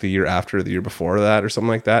Weapon was like the year after, or the year before that, or something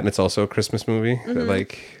like that, and it's also a Christmas movie. Mm-hmm. But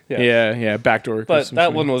like Yeah, backdoor. But Christmas that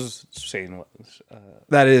movie. one was Shane,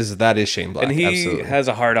 that is Shane Black, and he absolutely. has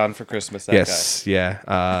a hard on for Christmas. That Yes, yeah.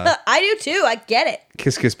 I do too. I get it.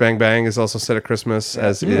 Kiss Kiss Bang Bang is also set at Christmas,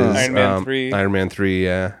 as is Iron Man 3. Iron Man 3,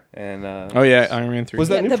 yeah. guy. And Oh yeah, Iron Man 3. Was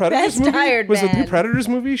that Yeah, new the Predators best movie? Iron Was it new Man. Predators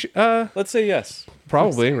movie? let's say yes.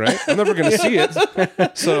 Probably, right? I'm never going to see it.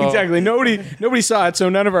 So exactly. Nobody saw it, so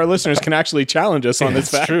none of our listeners can actually challenge us on this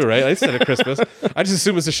That's fact. true, right? It's set at Christmas. I just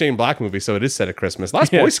assume it's a Shane Black movie, so it is set at Christmas.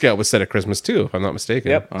 Last Yeah. Boy Scout was set at Christmas too, if I'm not mistaken.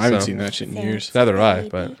 Yep. I haven't So- seen that shit in years. Neither have I,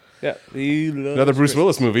 but Yeah. another Bruce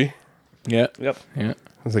Willis movie. Yeah. Yep. Yeah.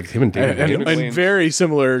 I was like him and David. And, Williams. David and very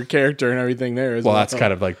similar character and everything there as Well, well. that's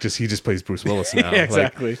kind of like he just plays Bruce Willis now. yeah,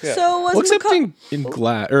 exactly. So was Well, except McCall- in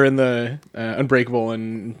Glass or in the Unbreakable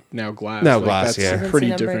and now Glass. Now Glass, that's yeah. Haven't pretty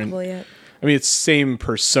seen different. Unbreakable yet. I mean, it's same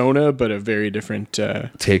persona, but a very different take on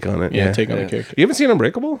it. take on Yeah. the character. You haven't seen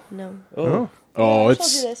Unbreakable? No. Oh. Oh, I told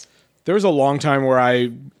it's you this. there was a long time where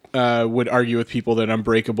I would argue with people that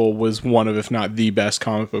Unbreakable was one of, if not the best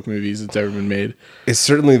comic book movies that's ever been made. It's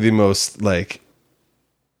certainly the most like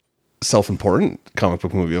self-important comic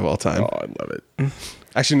book movie of all time. Oh, I love it.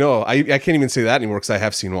 Actually, no, I can't even say that anymore because I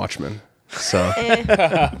have seen Watchmen. So,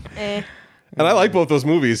 Eh. and I like both those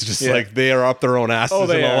movies. Just Yeah. like they are up their own asses Oh,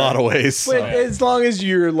 they in a are. lot of ways. But So. as long as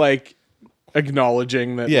you're like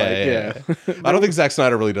acknowledging that, Yeah. I don't think Zack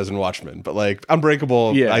Snyder really does in Watchmen, but like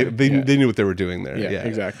Unbreakable, Yeah, they yeah. knew what they were doing there. Yeah, Yeah,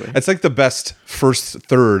 exactly. It's like the best first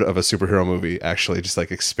third of a superhero movie, actually, just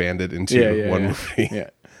like expanded into one movie. Yeah.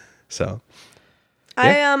 So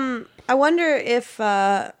I wonder if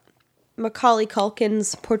Macaulay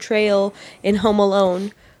Culkin's portrayal in Home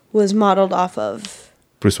Alone was modeled off of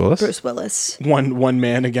Bruce Willis, Bruce Willis. One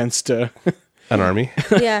man against an army.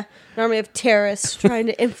 Yeah, an army of terrorists trying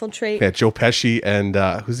to infiltrate. Yeah, Joe Pesci and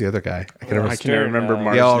who's the other guy? I can never. I can never remember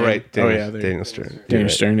Mark's Yeah, all name. right. Oh Daniel, yeah, there- Daniel Stern. Daniel You're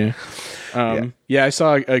right. Stern, yeah. Yeah, I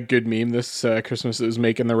saw a good meme this Christmas that was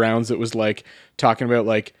making the rounds that was like talking about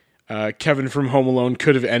like Kevin from Home Alone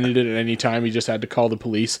could have ended it at any time. He just had to call the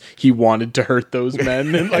police. He wanted to hurt those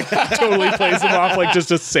men and like totally plays them off like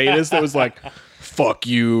just a sadist that was like, fuck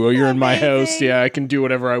you, or you're in my house. Amazing. Yeah, I can do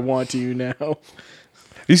whatever I want to you now.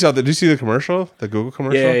 Did you see the commercial? The Google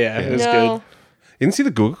commercial? Yeah, it was No. good. You didn't see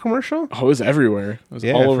the Google commercial? Oh, it was everywhere. It was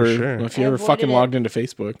Yeah, all for over. sure. If you I ever avoided fucking it. logged into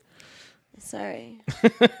Facebook. Sorry.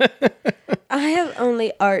 I have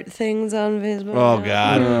only art things on Facebook. Oh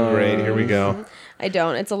now. God! Great. Here we go. I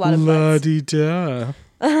don't. It's a lot of La butts. di da.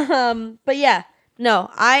 But yeah, no.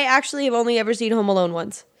 I actually have only ever seen Home Alone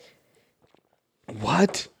once.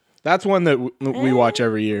 What? That's one that we watch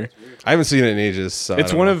every year. I haven't seen it in ages. So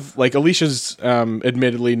It's one of like Alicia's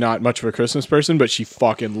admittedly not much of a Christmas person, but she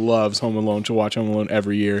fucking loves Home Alone. She'll watch Home Alone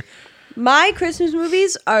every year. My Christmas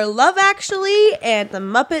movies are Love Actually and The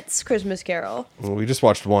Muppets Christmas Carol. Well, we just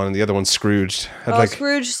watched one, and the other one's Scrooged. I'd Oh, like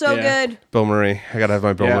Scrooge, so Yeah. good. Bill Murray. I gotta have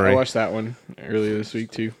my Bill Yeah, Murray. I watched that one earlier this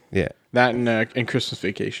week too. Yeah, That and Christmas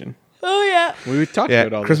Vacation. Oh yeah. We talked yeah.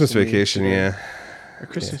 about all Christmas this in the- Vacation. Yeah, Our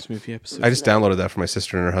Christmas movie episode. I just downloaded that for my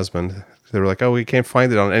sister and her husband. They were like, "Oh, we can't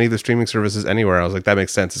find it on any of the streaming services anywhere." I was like, "That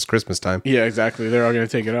makes sense. It's Christmas time." Yeah, exactly. They're all going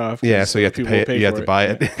to take it off. Yeah, so you have to people pay. You have for to buy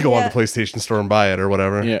it. Go on Yeah. the PlayStation Store and buy it or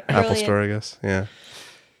whatever. Yeah. Apple Brilliant. Store, I guess. Yeah.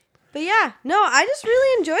 But yeah, no, I just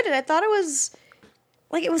really enjoyed it. I thought it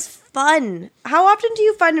was fun. How often do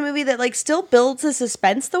you find a movie that like still builds the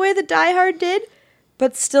suspense the way that Die Hard did,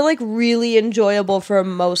 but still like really enjoyable for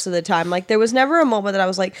most of the time? Like there was never a moment that I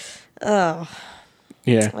was like, oh,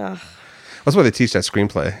 Yeah. That's why they teach that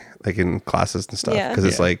screenplay, like in classes and stuff, Yeah. because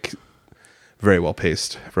it's Yeah. like very well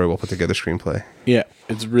paced, very well put together screenplay. Yeah,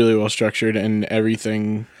 it's really well structured and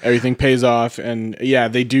everything pays off. And yeah,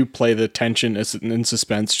 they do play the tension and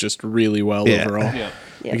suspense just really well Yeah. overall. Yeah.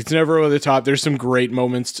 Yeah. Like, it's never over the top. There's some great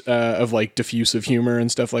moments of like diffusive humor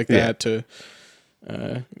and stuff like Yeah. that to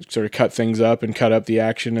sort of cut things up and cut up the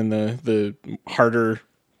action and the harder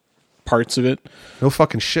parts of it. No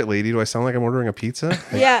fucking shit, lady. Do I sound like I'm ordering a pizza?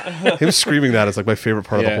 yeah. Him screaming that is like my favorite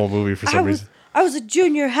part of Yeah. the whole movie for some reason. I was a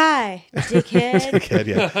junior high, dickhead. Kid,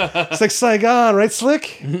 yeah. It's like Saigon, right,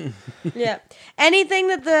 Slick? Yeah. Anything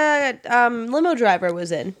that the limo driver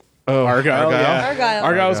was in. Oh, Argyle, yeah. Argyle.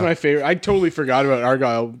 Argyle's my favorite. I totally forgot about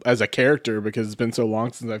Argyle as a character because it's been so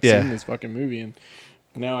long since I've Yeah. seen this fucking movie, and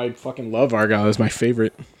now I fucking love Argyle as my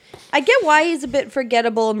favorite. I get why he's a bit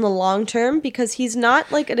forgettable in the long term because he's not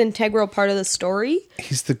like an integral part of the story.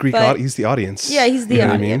 He's the Greek. But- He's the audience. Yeah, he's the You know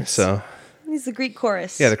what I mean? audience. So He's the Greek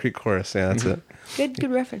chorus. yeah, the Greek chorus. Yeah, that's it.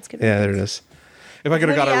 Good reference. Good Yeah, reference. there it is. If I could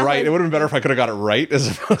have got Woody it right, Allen. it would have been better if I could have got it right as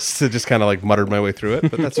opposed to just kind of like muttered my way through it.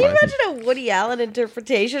 But that's Can you fine. imagine a Woody Allen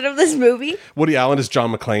interpretation of this movie? Woody Allen is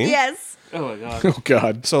John McClane. Yes. Oh my god. Oh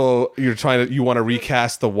God. So you want to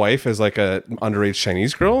recast the wife as like a underage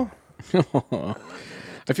Chinese girl?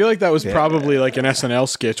 I feel like that was probably like an SNL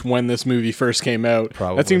sketch when this movie first came out.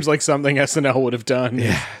 Probably. That seems like something SNL would have done.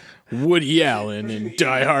 Yeah. Woody Allen and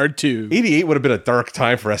Die Hard 2. 88 would have been a dark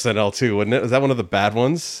time for SNL too, wouldn't it? Was that one of the bad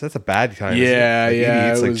ones? That's a bad time. isn't it? Yeah, Like,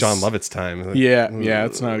 yeah, 88's it like was- John Lovett's time. Like, Yeah,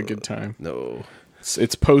 it's not a good time. No.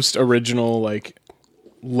 It's post original like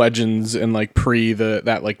Legends and like pre that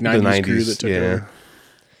like 90s, crew that took over.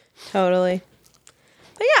 Totally.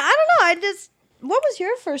 But yeah, I don't know. What was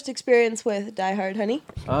your first experience with Die Hard, honey?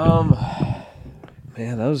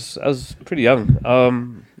 Man, I was pretty young.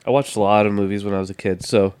 I watched a lot of movies when I was a kid.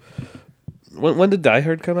 So when did Die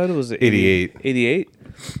Hard come out? Was it 88. 88.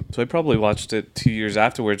 So I probably watched it 2 years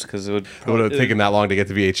afterwards because it would. It would have taken that long to get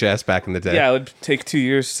the VHS back in the day. Yeah, it would take 2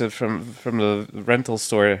 years from the rental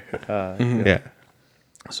store. Yeah.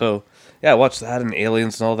 So yeah, I watched that and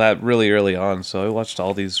Aliens and all that really early on. So I watched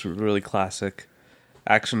all these really classic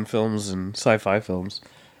action films and sci-fi films.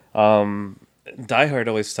 Die Hard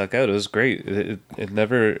always stuck out. It was great. It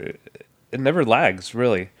never lags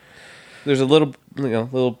really. There's a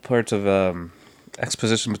little parts of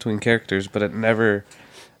exposition between characters, but it never.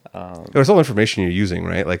 There's all information you're using,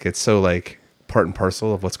 right? Like it's so like part and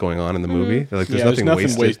parcel of what's going on in the movie. Like there's nothing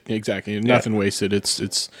wasted. Exactly. Nothing wasted.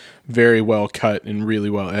 It's very well cut and really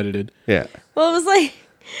well edited. Yeah. Well, it was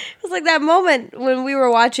like that moment when we were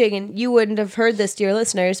watching, and you wouldn't have heard this, dear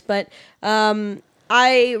listeners, but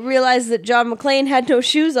I realized that John McClane had no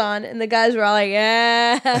shoes on, and the guys were all like,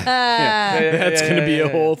 yeah. That's going to be a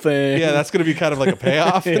whole thing. Yeah, that's going to be kind of like a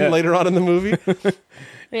payoff later on in the movie.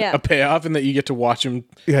 Yeah. A payoff in that you get to watch him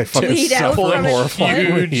Yeah, fucking Bleed out suffer from his horrifying.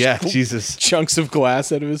 huge Yeah, Jesus. chunks of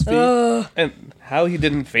glass out of his feet. And how he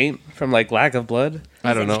didn't faint from like lack of blood?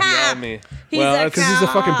 I don't know. "Ah." Yeah, me. He's Well, a that's Because he's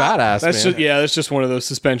a fucking cop. badass, That's man. just that's just one of those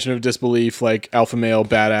suspension of disbelief, like alpha male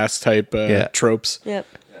badass type tropes. Yep.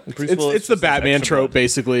 It's the Batman trope,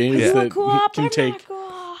 basically. Is You that a co-op? he I'm can not take a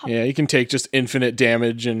co-op. he can take just infinite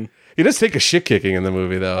damage and He does take a shit kicking in the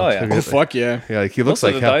movie, though. Oh, yeah. oh fuck yeah. Yeah, like he looks Most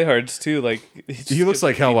of like the hell. diehards too. Like He looks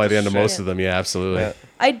like hell by the end of most Shit. of them. Yeah, absolutely. Yeah.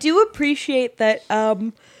 I do appreciate that.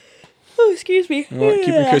 Oh, excuse me. Well, keep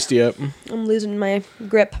your Christie up. I'm losing my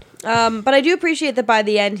grip. But I do appreciate that by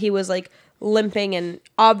the end he was like limping and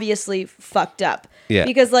obviously fucked up. Yeah.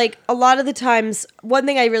 Because like a lot of the times, one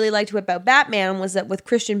thing I really liked about Batman was that with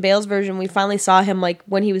Christian Bale's version, we finally saw him like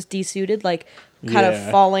when he was desuited, like kind of Yeah.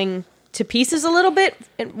 falling to pieces a little bit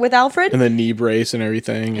with Alfred. And the knee brace and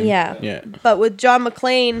everything. And, Yeah. Yeah. But with John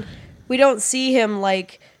McClane, we don't see him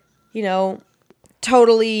like,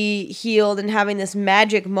 totally healed and having this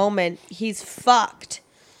magic moment. He's fucked.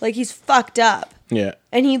 Like he's fucked up. Yeah.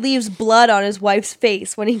 And he leaves blood on his wife's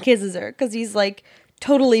face when he kisses her because he's like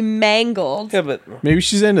totally mangled. Yeah, but Maybe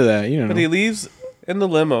she's into that, you know. he leaves in the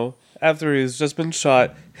limo after he's just been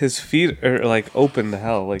shot, his feet are like open to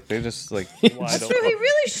hell. Like they're just like wide True, open. he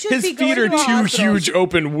really should His be feet going are to a two hospital. huge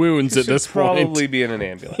open wounds at Should this point. probably be in an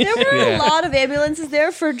ambulance. There were Yeah. a lot of ambulances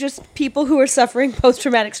there for just people who were suffering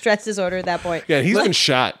post-traumatic stress disorder at that point. Yeah, he's been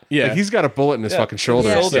shot. Yeah. Like, he's got a bullet in his fucking shoulder.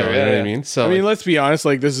 Yeah. Still, Shoulder, you know what yeah. I mean? So I mean, like, let's be honest.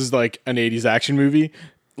 Like, this is like an '80s action movie.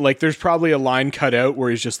 Like, there's probably a line cut out where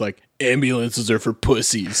he's just like, "Ambulances are for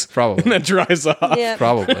pussies," Probably. and then drives off. Yeah.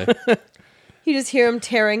 probably. You just hear him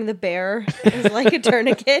tearing the bear as like a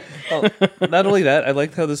tourniquet. Not only that, I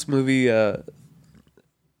liked how this movie.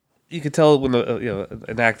 You could tell when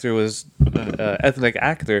an actor was an ethnic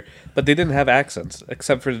actor, but they didn't have accents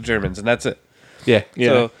except for the Germans, and that's it. Yeah. Yeah.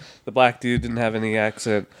 So the black dude didn't have any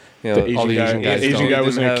accent. You know, The all Asian the guy, Asian guys Asian don't. guy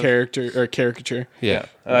was in Didn't a have- character or caricature. Yeah.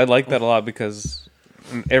 And I like that a lot because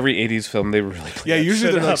in every '80s film they really Yeah,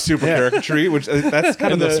 usually they're like super caricature, which that's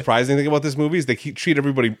kind of the surprising thing about this movie is they treat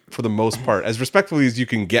everybody for the most part as respectfully as you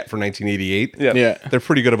can get for 1988. Yeah. Yeah. They're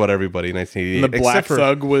pretty good about everybody in 1988. And the black except for,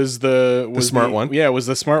 thug was the smart one? Yeah, was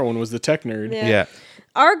the smart one. Was the tech nerd. Yeah. Yeah.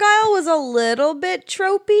 Argyle was a little bit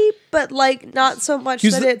tropey, but like not so much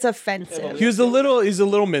He's that the- it's offensive. He's a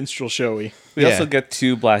little minstrel showy. We Yeah. also get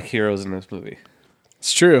 2 black heroes in this movie,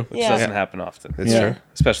 It's true. which Yeah. doesn't happen often. It's Yeah. true.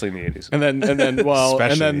 Especially in the '80s. And then well,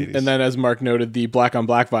 Especially in the 80s. and then as Mark noted, the black on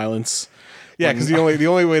black violence. Yeah, because the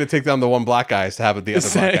only way to take down the one black guy is to have the other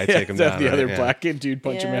black guy take him to have down. the right? other Yeah. black dude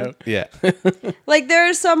punch Yeah. him out. Yeah. Like there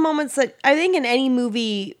are some moments that I think in any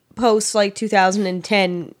movie post like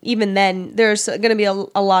 2010, even then, there's going to be a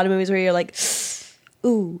lot of movies where you're like,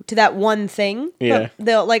 ooh, to that one thing. Yeah. But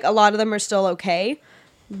they'll like a lot of them are still okay.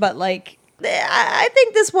 But like, I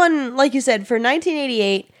think this one, like you said, for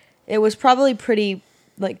 1988, it was probably pretty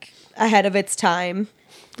like ahead of its time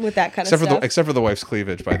with that kind Except of stuff. except for the wife's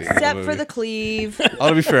cleavage by the end Except of the for movie. the cleave. Oh,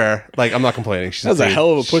 to be fair, like I'm not complaining. She's That was a pretty-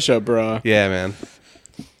 hell of a push-up, bro. Yeah, man.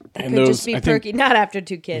 And Could just be I think- perky. Not after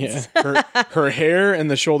 2 kids. Yeah, her hair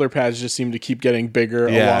and the shoulder pads just seem to keep getting bigger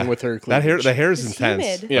Yeah. along with her cleavage. The hair is It's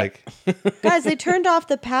intense. humid. Yeah. Like Guys, they turned off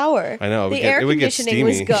the power. I know, The air it would get conditioning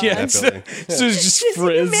was steamy. gone. Yeah, that so, building. so it's just Just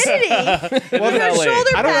frizz. humidity. Well, Her shoulder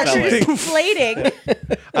I don't pads are actually just think- inflating.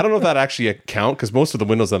 I don't know if that actually count because most of the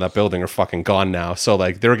windows on that building are fucking gone now. So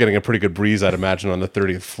like they were getting a pretty good breeze, I'd imagine, on the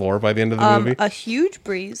 30th floor by the end of the movie. A huge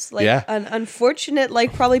breeze, like Yeah. an unfortunate,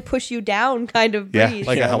 like probably push you down kind of Yeah, breeze.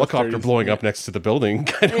 like Yeah, a the helicopter 30s, blowing up next to the building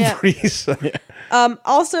kind of Yeah. breeze.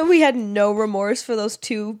 Also, we had no remorse for those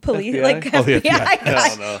 2 police, FBI? like Oh, the FBI FBI.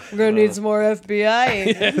 guys. no. We're gonna need some more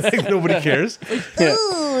FBI. Like nobody cares.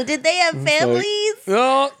 Ooh, did they have families?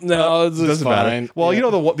 No, it's Doesn't fine. matter. Well, Yeah.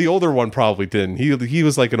 you know the older one probably didn't. He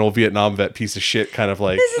was like an old Vietnam vet piece of shit, kind of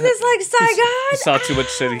like Isn't this like Saigon? Saw too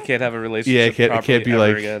much shit. He can't have a relationship. yeah, it can't be ever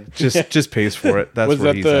like again. just pays for it. That's was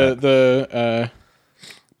where that he's the at.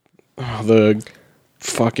 the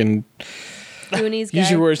fucking Goonies guy.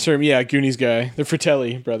 use your words term? Yeah, Goonies guy, the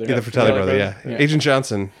Fratelli brother. Yeah, the Fratelli brother. Yeah. Agent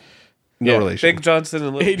Johnson, no Yeah. relation. Big Johnson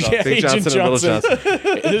and Little Johnson. Yeah, Big Agent Johnson and Little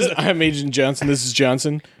Johnson. I'm Agent Johnson. This is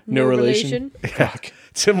Johnson. No, relation. Fuck.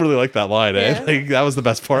 Tim really liked that line. Yeah. Eh? Like that was the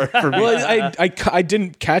best part for me. Well, I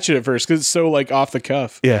didn't catch it at first because it's so like off the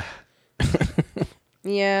cuff. Yeah.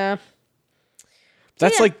 Yeah.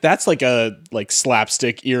 That's Yeah. that's like a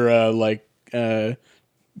slapstick era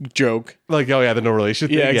joke. Like, oh yeah, the no relation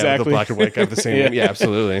thing. Yeah, The exactly. black and white guy have the same Yeah. name. Yeah,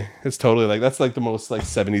 absolutely. It's totally like that's like the most like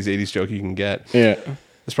 70s, 80s joke you can get. Yeah.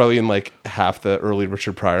 It's probably in like half the early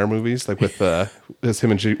Richard Pryor movies, like with it's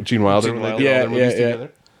him and Gene Wilder. Gene when they Wilder. did all Yeah, their movies yeah.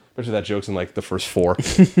 together. Especially that joke's in like the first 4.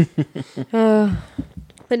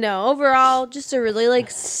 But no, overall, just a really like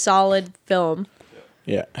solid film.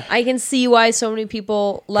 Yeah. I can see why so many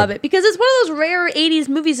people love it because it's one of those rare 80s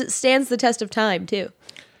movies that stands the test of time, too.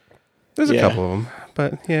 There's a Yeah. couple of them,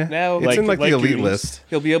 but yeah, Now, it's like- in like the like elite Goonies. list.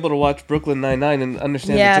 He'll be able to watch Brooklyn Nine-Nine and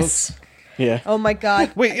understand the Yes. jokes. Yeah. Oh my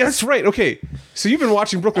God. Wait, yeah, that's right. Okay, so you've been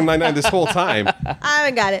watching Brooklyn Nine-Nine this whole time. I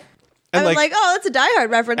haven't got it. I And, was like, like, oh, that's a Die Hard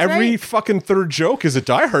reference, Every right? fucking third joke is a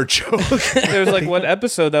Die Hard joke. There was like one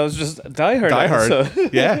episode that was just Die Hard. Die Hard. episode.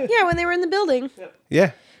 Yeah, Yeah, when they were in the building.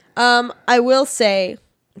 yeah. I will say,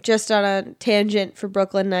 just on a tangent for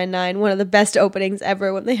Brooklyn Nine-Nine, one of the best openings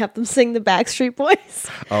ever when they have them sing the Backstreet Boys.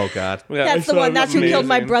 Oh God. Yeah, That's the so one. That's who killed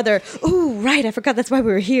my amazing. brother. Ooh, right. I forgot that's why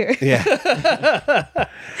we were here. Yeah.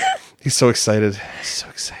 He's so excited. So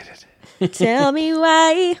excited. Tell me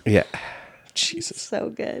why. Yeah. Jesus. So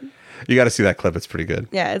good. You got to see that clip. It's pretty good.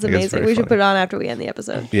 Yeah, it's Like, amazing. very We should funny. put it on after we end the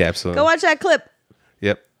episode. Yeah, absolutely. Go watch that clip.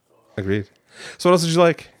 Yep. Agreed. So what else did you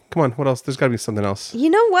like? Come on. What else? There's got to be something else. You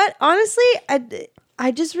know what? Honestly, I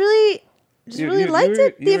just really liked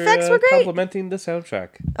it. The effects were great. Complimenting the soundtrack.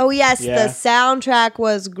 Oh yes, Yeah. the soundtrack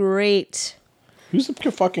was great. Who's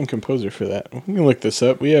the fucking composer for that? We can look this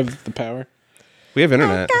up. We have the power. We have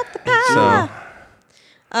internet. So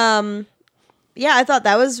Yeah, I thought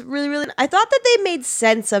that was really, really. I thought that they made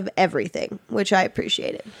sense of everything, which I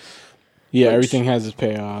appreciated. Yeah, everything has its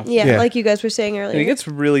payoff. Yeah, Yeah. like you guys were saying And he earlier. gets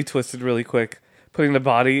really twisted really quick, putting the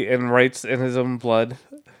body and writes in his own blood.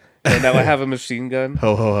 And now I have a machine gun.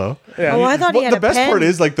 ho ho ho. Yeah. Oh, I thought he Well, had the a best pen. part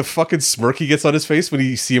is like the fucking smirk he gets on his face when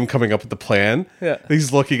you see him coming up with the plan. Yeah.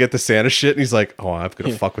 He's looking at the Santa shit and he's like, "Oh, I'm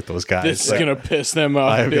gonna fuck with those guys. This is Like, gonna piss them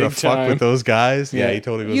off I'm big gonna fuck time. with those guys." Yeah, Yeah. he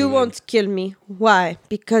totally goes. You in there. won't kill me. Why?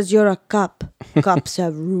 Because you're a cop. Cops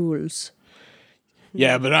have rules.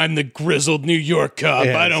 Yeah, but I'm the grizzled New York cop.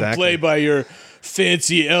 Yeah, I don't exactly. play by your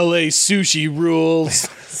fancy LA sushi rules.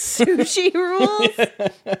 Sushi rules.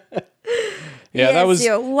 Yeah, that was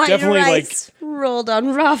your white definitely rice rolled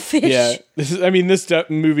on raw fish. Yeah, this is. I mean, this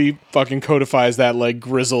movie fucking codifies that like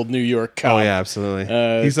grizzled New York cop. Oh yeah, absolutely.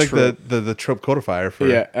 Uh, He's like trope. the trope codifier for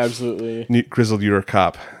Yeah, absolutely. grizzled New York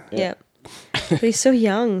cop. Yeah. But he's so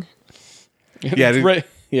young. Yeah, dude. Right.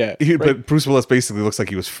 Yeah. But Bruce Willis basically looks like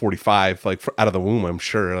he was 45, like out of the womb. I'm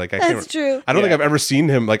sure. Like I That's can't, true. I don't think Yeah. I've ever seen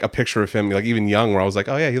him like a picture of him like even young, where I was like,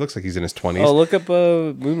 oh yeah, he looks like he's in his 20s. Oh, look up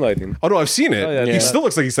Moonlighting. Oh no, I've seen it. Oh, yeah, He yeah. still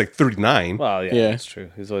looks like he's like 39. Wow, yeah, Yeah. that's true.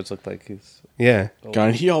 He's always looked like he's. Yeah.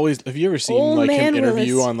 God, he always. Have you ever seen Old like man him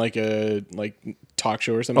interview Willis. on like a talk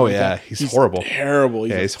show or something? Oh like yeah, that? he's horrible. Terrible.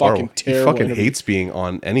 He's Yeah, a he's fucking horrible. He terrible. fucking hates being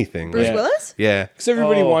on anything. Bruce Yeah. Willis? Yeah. Because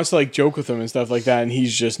everybody Oh. wants to like joke with him and stuff like that, and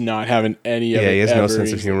he's just not having any of Yeah, it. he has no ever. sense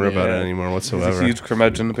of He's- humor about yeah. it anymore He's whatsoever. a huge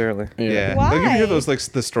curmudgeon, apparently. Yeah. Why? Like, you hear those like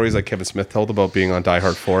the stories like Kevin Smith told about being on Die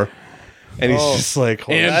Hard 4, and he's Oh. just like,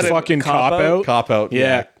 holy And That fucking Cop cop Out? out. cop out.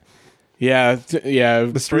 Yeah. Yeah,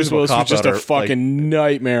 stories Bruce about Willis was Cop just Out a are, fucking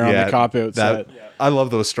nightmare on the cop out set. I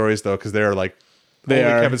love those stories though because they're like They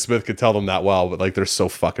only are. Kevin Smith could tell them that well, but like they're so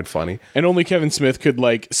fucking funny. And only Kevin Smith could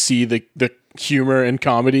like see the humor and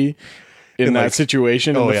comedy in that like-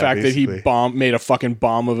 situation, and oh, the yeah, fact that he basically. made a fucking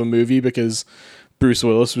bomb of a movie because Bruce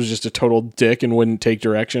Willis was just a total dick and wouldn't take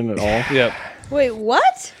direction at all. Yep. Wait,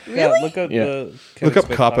 what? Really? Yeah, look up Yeah. the Look up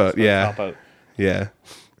Smith Cop talks Out, about yeah. Cop Out. Yeah,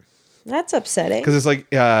 That's upsetting. because it's like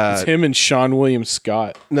It's him and Sean William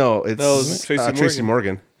Scott. no, it's No, it's Tracy Tracy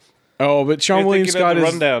Morgan. Oh, but Sean You're William thinking Scott of the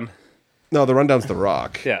is rundown. No, the rundown's The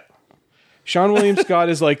Rock. Yeah. Sean William Scott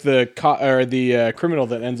is like the criminal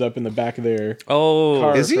that ends up in the back of their Oh,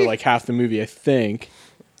 car Is he? for like half the movie, I think.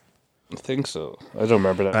 I think so. I don't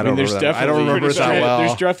remember that. I don't There's remember that. I definitely don't remember it that well.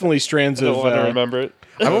 There's definitely strands I don't of want to remember it.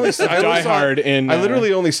 I've only, I only Die saw Hard it- in. I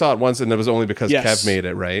literally only saw it once, and it was only because Yes. Kev made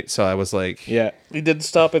it, right? So I was like, Yeah. He did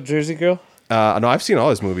stop at Jersey Girl. no, I've seen all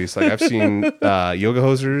his movies. Like I've seen Yoga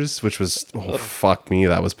Hosers, which was fuck me,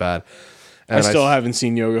 that was bad. I And still haven't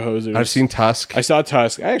seen Yoga Hosers. I've seen Tusk. I saw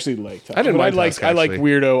Tusk. I actually liked Tusk. I didn't But mind like Tusk, I like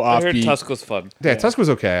actually. weirdo I heard offbeat Tusk was fun. Yeah, Tusk was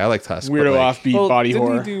okay. I like Tusk. but, weirdo like, offbeat Well, body didn't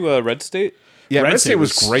horror. he do Red State? Yeah, Red State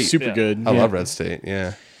was great. Super Yeah. good. I yeah. love Red State.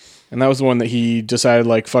 Yeah. And that was the one that he decided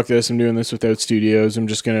like fuck this, I'm doing this without studios. I'm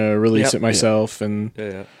just going to release Yep. it myself and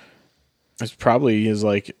Yeah. it's probably his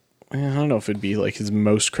like I don't know if it'd be like his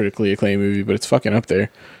most critically acclaimed movie, but it's fucking up there.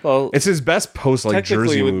 Well, It's his best post like technically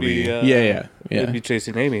Jersey it would movie. be. Yeah. It'd be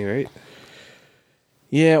Chasing Amy, right?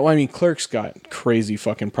 Yeah, well I mean Clerks got crazy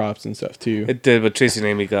fucking props and stuff too. It did, but Chasing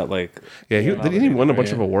Amy got like. Yeah, didn't he win a bunch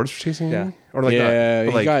Yeah. of awards for Chasing Yeah. Amy? Or like yeah,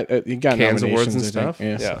 not, but, he got Cannes nominations awards and I think. stuff?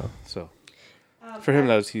 Yeah. Yeah. So. For him,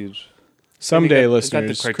 that was huge. Someday, They got the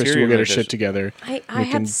listeners, Chris Criterion will get her edition. shit together. I We can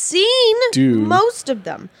have seen do- most of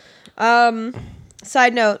them.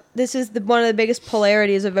 Side note, this is one of the biggest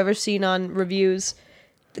polarities I've ever seen on reviews.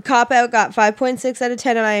 The Cop Out got 5.6 out of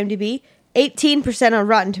 10 on IMDb, 18% on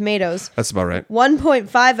Rotten Tomatoes, That's about right.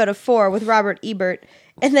 1.5 out of 4 with Robert Ebert,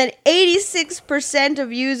 and then 86%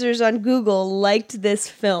 of users on Google liked this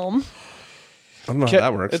film. I don't know Ke- how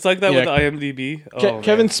that works. It's like that Yeah. with IMDb. Oh,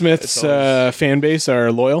 Kevin man. Smith's It's always- fan base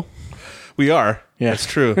are loyal. We are. Yeah. That's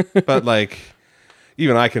true. But like,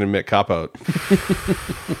 even I can admit Cop Out.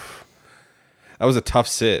 That was a tough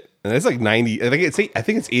sit, and it's like 90. I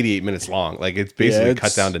think it's 88 minutes long. Like it's basically Yeah, cut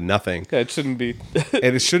it's- down to nothing, Yeah, it shouldn't be.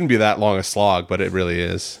 and it shouldn't be that long a slog, but it really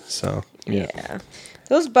is. So Yeah.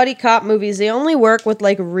 Those buddy cop movies, they only work with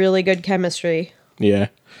like really good chemistry. Yeah.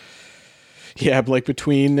 Yeah, like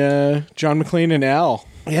between John McClane and Al.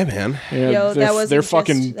 yeah, man. Yeah, Yo, that wasn't their just-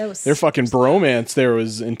 fucking that was their fucking bromance there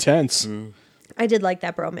was intense. I did like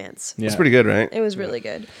that bromance. Yeah. It's pretty good, right? It was really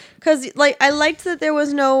good. Because, like, I liked that there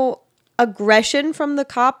was no aggression from the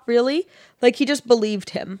cop, really. Like, he just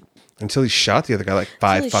believed him. Until he shot the other guy like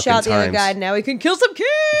 5 He fucking shot the other times. guy. Now he can kill some kids.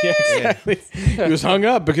 Yeah, exactly. He was hung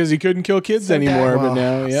up because he couldn't kill kids anymore. But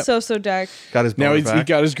now, yeah. So dark. Got his boner Now he back.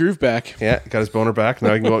 got his groove back. Yeah, got his boner back.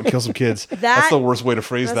 Now he can go out and kill some kids. That's the worst way to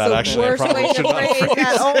phrase That's that, the actually. I worst probably way to should not phrase phrase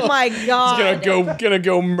that. Oh my god. Gonna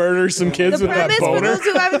go murder some kids The with that premise for boner. those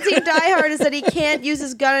who haven't seen Die Hard is that he can't use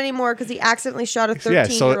his gun anymore because he accidentally shot a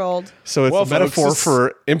 13-year-old. So it's Well, a metaphor folks,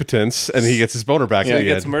 for impetence, and he gets his boner back Yeah, at he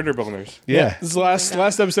the gets end. murder boners. Yeah. This is the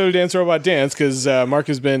last episode of Dance Robot Dance because Mark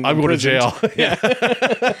has been. I'm going to imprisoned.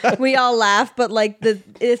 jail. We all laugh, but like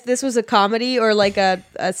if this was a comedy or like a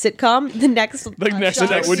sitcom, the next next shot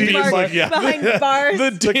step would be Mark like, yeah. behind bars.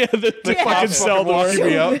 The fucking cops cell fucking door. locking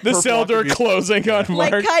me up The for cell door blocking me. like closing on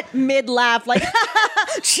Mark. cut mid laugh, like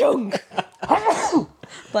shunk.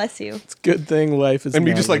 Bless you. Good thing life is. And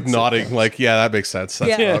me just like madness. nodding, like, yeah, that makes sense.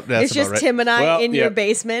 That's Yeah, about, that's it's just about right. Tim and I Well, in yeah. your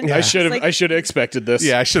basement. I should have. It's like- I should have expected this.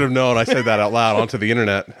 Yeah, I should have known. I said that out loud onto the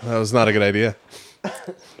internet. That was not a good idea.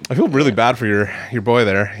 I feel really bad for your boy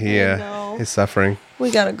there. know. He's suffering.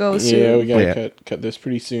 We gotta go soon. Yeah, we gotta Yeah. cut this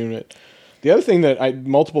pretty soon. But the other thing that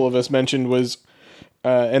multiple of us mentioned was,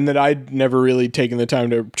 and that I'd never really taken the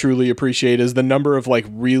time to truly appreciate, is the number of like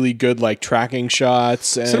really good like tracking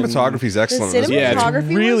shots. And Cinematography is excellent. isn't it? Yeah, it's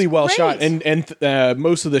Photography really was well great. shot, and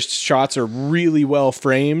most of the shots are really well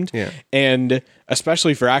framed. Yeah. And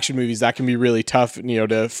especially for action movies, that can be really tough.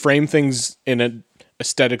 To frame things in a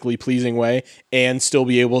aesthetically pleasing way and still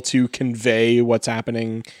be able to convey what's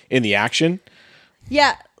happening in the action.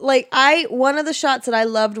 Yeah, like one of the shots that I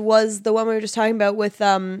loved was the one we were just talking about with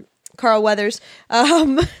Carl Weathers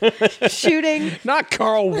shooting. Not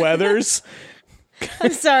Carl Weathers.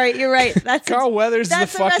 I'm sorry, you're right. That's Carl Weathers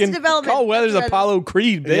that's is the Arrested fucking Development. Carl Weathers That's Apollo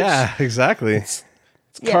Creed, bitch. Yeah, exactly.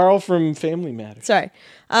 Yeah. Carl from Family Matters. Sorry.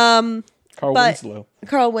 Carl But- Winslow.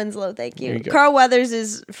 Carl Winslow, thank you. There you go. Carl Weathers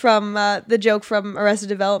is from the joke from Arrested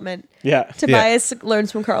Development. Yeah. Tobias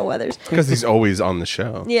learns from Carl Weathers. Because he's always on the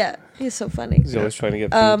show. Yeah, he's so funny. He's always trying to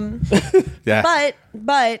get food. Yeah.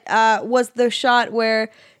 But was the shot where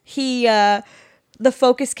he the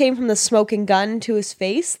focus came from the smoking gun to his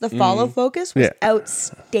face. The follow focus was Yeah.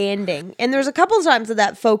 outstanding, and there was a couple of times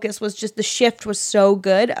that focus was just the shift was so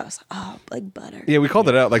good. I was like, oh, like butter. Yeah, we called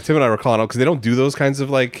it out. Like Tim and I were calling out because they don't do those kinds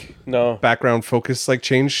of like No. background focus like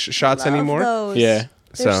change shots Love anymore. those. Yeah.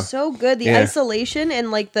 They're So, so good. The yeah. isolation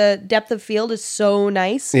and like the depth of field is so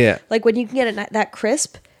nice. Yeah. Like when you can get it that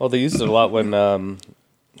crisp. Well, they used it a lot when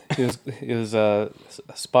he was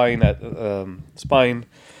spying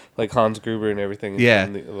like Hans Gruber and everything. Yeah.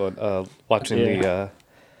 And watching Yeah. the.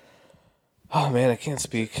 Oh man, I can't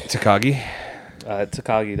speak. Takagi.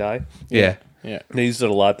 Takagi die. Yeah. Yeah. They used it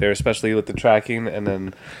a lot there, especially with the tracking and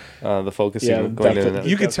then the focusing Yeah, going in depth and of- out.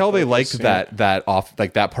 You could That's tell they focus, liked yeah. that off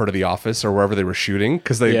like that part of the office or wherever they were shooting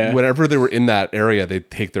because they Yeah. whenever they were in that area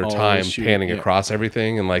they'd take their Always time shoot, panning yeah. across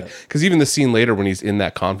everything and like because even the scene later when he's in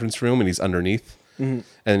that conference room and he's underneath and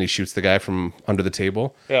then he shoots the guy from under the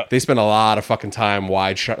table. Yeah. They spend a lot of fucking time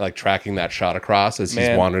wide shot like tracking that shot across as he's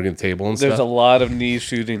Man. wandering the table and There's a stuff. lot of knee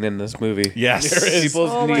shooting in this movie. Yes. There is.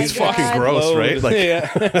 People's Oh my knees God. fucking gross, explode. right? Like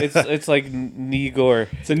yeah, it's like knee gore.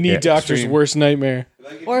 It's a knee Yeah, doctor's extreme. worst nightmare.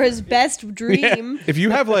 Or his best dream. if you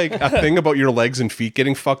have like a thing about your legs and feet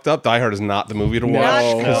getting fucked up, Die Hard is not the movie to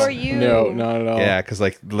watch. Not 'cause- for you. No, not at all. Yeah, because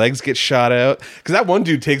like legs get shot out. Because that one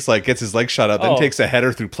dude gets his leg shot out, then Oh. takes a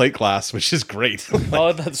header through plate glass, which is great.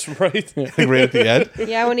 Oh, that's right. Like right at the end.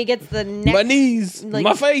 Yeah, when he gets the neck. My knees, Like-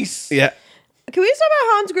 my face. Yeah. Can we just talk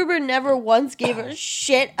about Hans Gruber never once gave a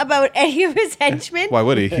shit about any of his henchmen? Why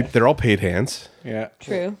would he? They're all paid hands. Yeah.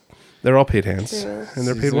 True. They're all paid hands, True. and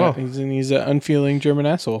they're paid well. He's an unfeeling German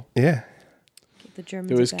asshole Yeah. The Germans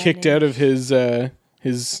that was are bad kicked names. out of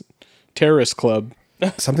his terrorist club.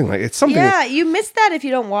 Something like it's something. Yeah, you missed that if you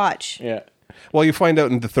don't watch. Yeah. Well, you find out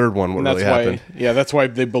in the third one what And that's really why, happened. yeah, that's why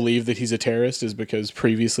they believe that he's a terrorist is because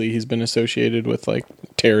previously he's been associated with like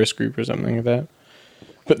terrorist group or something like that.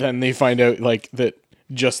 But then they find out like that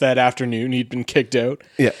just that afternoon he'd been kicked out.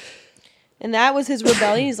 Yeah. And that was his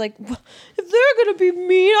rebellion. He's like, if they're gonna be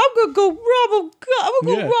mean, I'm gonna go rob them. I'm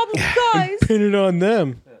gonna Yeah. go rob them guys. Pin it on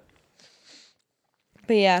them.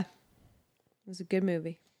 But yeah, it was a good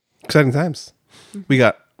movie. Exciting times. We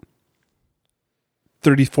got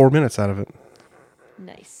 34 minutes out of it.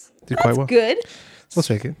 Nice. Did quite well. Good. We'll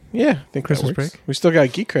take it. Yeah, I think Christmas that works. break. We still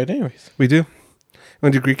got geek cred anyways. We do.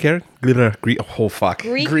 Want to do Greek head? Greek. Oh fuck.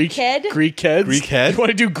 Greek kid. Greek kids. Greek head? You want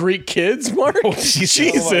to do Greek kids, Mark?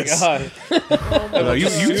 Jesus. Oh my god. No, you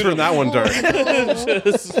turn that one dark.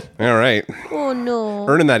 All right. Oh no.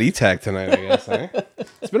 Earning that E-tag tonight, I guess. Eh?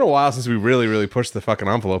 It's been a while since we really pushed the fucking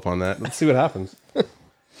envelope on that. Let's see what happens.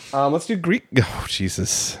 Let's do Greek. Oh,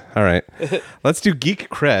 Jesus. All right. Let's do Geek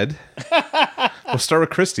Cred. We'll start with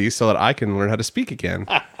Christy so that I can learn how to speak again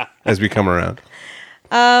as we come around.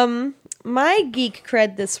 My geek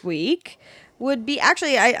cred this week would be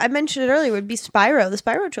actually I mentioned it earlier. Would be Spyro, the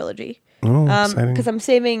Spyro trilogy. Oh, exciting. Because I'm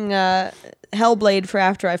saving Hellblade for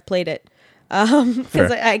after I've played it.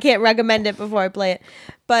 Because I can't recommend it before I play it.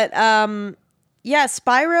 But yeah,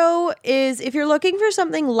 Spyro is, if you're looking for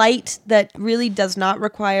something light that really does not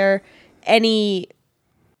require any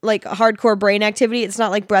like hardcore brain activity, it's not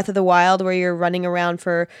like Breath of the Wild where you're running around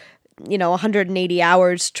for 180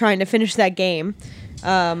 hours trying to finish that game.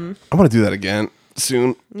 I want to do that again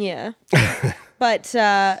soon. Yeah. But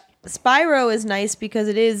Spyro is nice because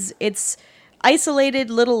it's isolated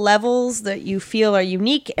little levels that you feel are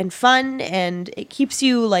unique and fun, and it keeps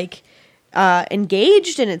you like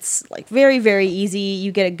engaged, and it's like very, very easy.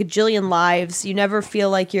 You get a gajillion lives. You never feel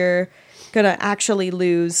like you're gonna actually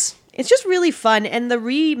lose. It's just really fun, and the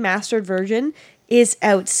remastered version is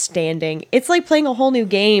outstanding. It's like playing a whole new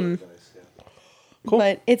game. Cool.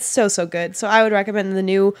 But it's so good. So I would recommend the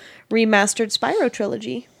new remastered Spyro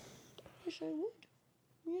trilogy.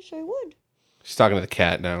 Yes, I would. She's talking to the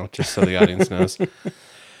cat now, just so the audience knows.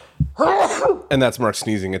 And that's Mark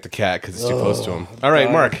sneezing at the cat because it's too close to him. All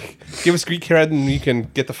right, Mark, give us Greek cred and you can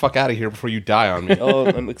get the fuck out of here before you die on me. Oh,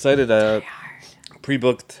 I'm excited.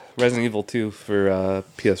 Pre-booked Resident Evil 2 for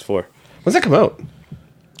PS4. When's that come out?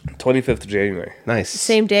 25th of January. Nice.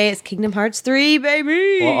 Same day as Kingdom Hearts 3,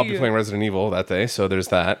 baby. Well, I'll be playing Resident Evil that day, so there's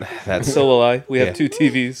that. That's So will I. We have Yeah. 2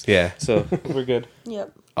 TVs. Yeah. So we're good.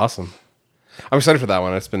 Yep. awesome. I'm excited for that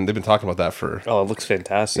one. They've been talking about that for Oh, it looks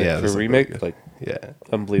fantastic. Yeah, For this a looks remake, really good. like yeah.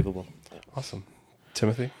 unbelievable. Awesome.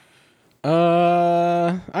 Timothy?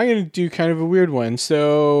 I'm gonna do kind of a weird one.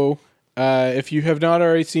 So, if you have not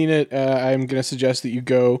already seen it, I'm gonna suggest that you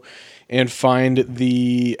go and find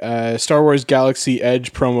the Star Wars Galaxy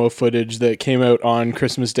Edge promo footage that came out on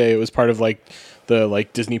Christmas Day. It was part of the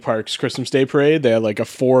Disney Parks Christmas Day parade. They had like a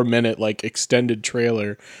 4-minute extended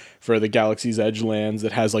trailer for the Galaxy's Edge lands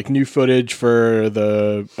that has new footage for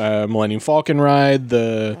the Millennium Falcon ride,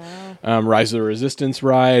 the Rise of the Resistance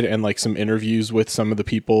ride, and some interviews with some of the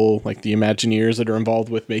people, the Imagineers that are involved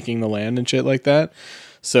with making the land and shit like that.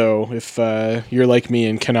 So if you're like me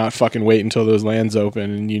and cannot fucking wait until those lands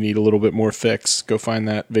open and you need a little bit more fix, go find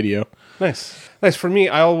that video. Nice. For me,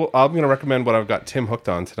 I'm going to recommend what I've got Tim hooked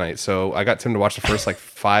on tonight. So I got Tim to watch the first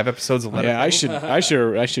 5 episodes of Letterkenny. Yeah, I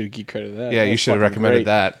should give credit to that. Yeah, you That's should have fucking recommended great.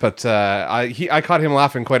 that. But I caught him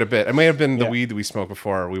laughing quite a bit. It may have been the weed that we smoked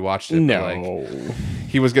before we watched it. No. But,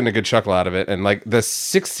 he was getting a good chuckle out of it. And the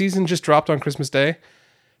 6th season just dropped on Christmas Day,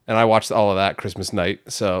 and I watched all of that Christmas night.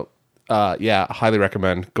 So yeah, highly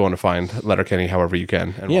recommend going to find Letterkenny however you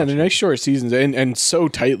can. And Yeah, watch they're it. nice short seasons and so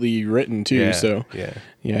tightly written too. Yeah, So yeah.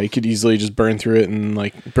 you could easily just burn through it and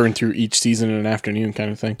burn through each season in an afternoon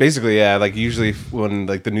kind of thing. Basically, yeah. Usually when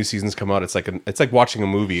the new seasons come out, it's like watching a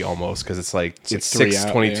movie almost because it's 3 6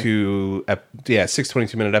 hours, 22 6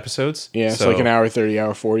 22-minute episodes. Yeah, so it's an hour 30,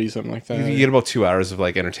 hour 40, something like that. you get about 2 hours of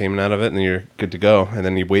entertainment out of it, and then you're good to go. And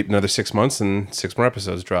then you wait another 6 months, and 6 more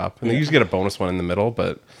episodes drop. And then you usually get a bonus one in the middle,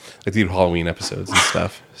 but they do Halloween episodes and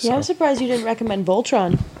stuff. Yeah, I'm surprised you didn't recommend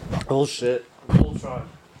Voltron, Oh shit. Voltron.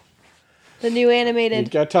 the new You animated.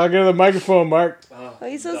 got talking to the microphone, Mark. Oh,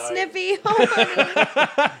 he's so snippy. Oh,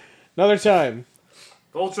 honey. Another time.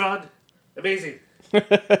 Voltron. Amazing.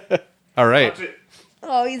 All right.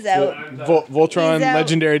 Oh, he's out. Voltron He's out.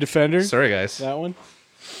 Legendary Defender. Sorry, guys. That one.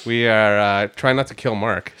 We are trying not to kill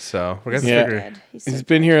Mark, so we're going to Yeah. figure... Good. He's so He's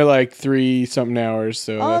been here 3-something hours.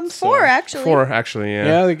 So that's, 4 actually. 4, actually,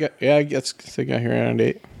 yeah. I guess they got here around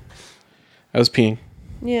 8. I was peeing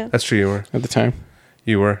Yeah. That's true, you were. at the time.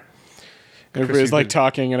 You were. Everybody was you did-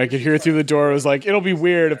 talking, and I could hear through the door. It was it'll be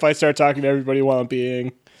weird if I start talking to everybody while I'm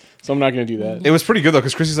peeing. So I'm not going to do that. It was pretty good, though,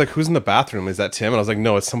 because Chrissy's like, who's in the bathroom? Is that Tim? And I was like,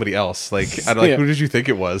 no, it's somebody else. I don't Yeah. who did you think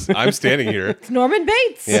it was? I'm standing here. It's Norman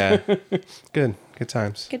Bates. Yeah. Good. Good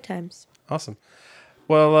times. Good times. Awesome.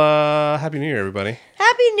 Well, Happy New Year, everybody.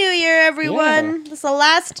 Happy New Year, everyone. Yeah. This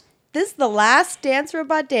is the last Dance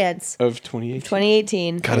Robot Dance Of 2018.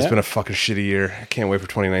 2018. God, it's Yeah. been a fucking shitty year. I can't wait for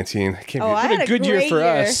 2019. I can't Oh, be- I Been had a good year great for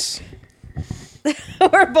us.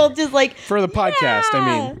 We're both just For the podcast, I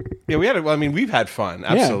mean. Yeah, we've had fun.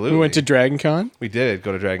 Yeah, Absolutely. we went to Dragon Con. We did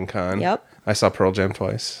go to Dragon Con. Yep. I saw Pearl Jam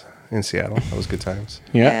twice in Seattle. That was good times.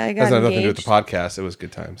 Yeah, I Yeah. got Has nothing to do with engaged. the podcast. It was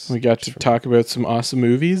good times. We got to talk about some awesome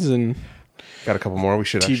movies and Got a couple more we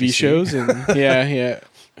should actually TV see. shows. And yeah.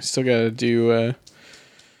 I still got to do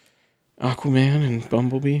Aquaman and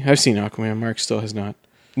Bumblebee. I've seen Aquaman. Mark still has not.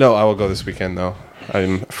 No, I will go this weekend, though.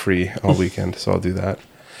 I'm free all weekend, so I'll do that.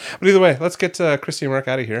 But either way, let's get Christy and Mark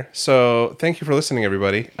out of here. So thank you for listening,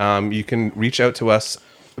 everybody. You can reach out to us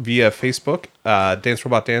via Facebook, Dance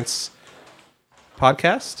Robot Dance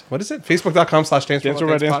Podcast. What is it? Facebook.com/Dance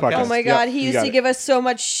Robot Dance Podcast. Oh my God, Yep, he you used got to it. give us so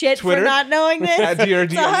much shit Twitter? for not knowing this. At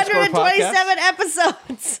DRD It's 127 podcast.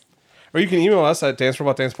 episodes. Or you can email us at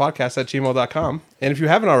dancerobotdancepodcast@gmail.com. And if you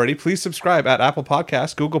haven't already, please subscribe at Apple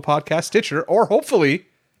Podcasts, Google Podcasts, Stitcher, or hopefully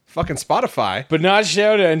fucking Spotify. But not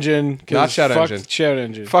Shout Engine. 'cause Not Shout fuck Engine. Shout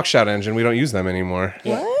Engine. Fuck Shout Engine. We don't use them anymore.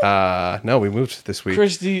 What? No, we moved this week.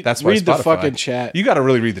 Christy, That's why read the Spotify. fucking chat. You got to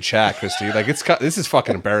really read the chat, Christy. Like this is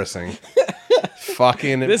fucking embarrassing.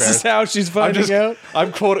 Fucking embarrassing. This is how she's finding out.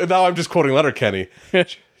 I'm quoting now. I'm just quoting Letterkenny.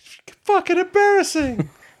 Fucking embarrassing.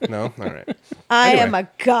 No, all right. I Anyway. am a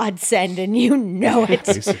godsend, and you know it.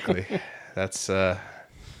 Basically, that's all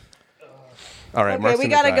right. Okay, Mark's we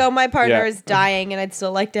gonna gotta die. go. My partner Yeah. is dying, and I'd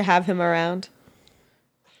still like to have him around.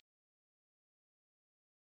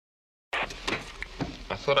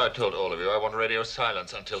 I thought I told all of you I want radio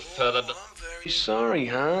silence until further. I'm very sorry,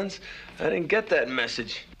 Hans. I didn't get that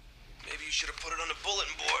message. Maybe you should have put it on the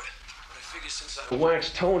bulletin board. But I figured since I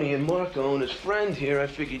waxed Tony and Marco and his friend here, I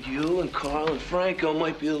figured you and Carl and Franco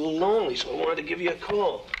might be a little lonely, so I wanted to give you a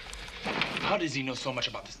call. How does he know so much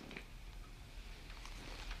about this?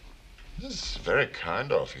 This is very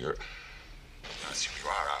kind of you. I assume you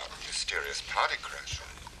are a mysterious party crasher.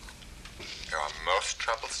 You are most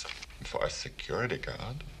troublesome for a security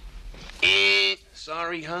guard.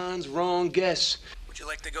 Sorry, Hans, wrong guess. Would you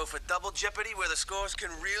like to go for double jeopardy where the scores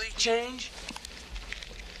can really change?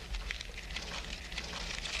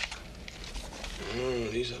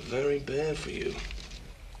 These are very bad for you.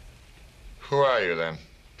 Who are you then?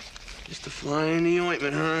 Just the fly in the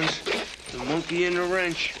ointment, Hans. The monkey in the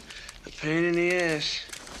wrench. The pain in the ass.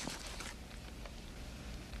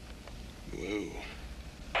 Whoa.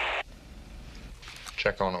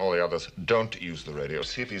 Check on all the others. Don't use the radio.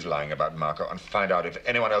 See if he's lying about Marco and find out if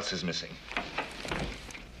anyone else is missing.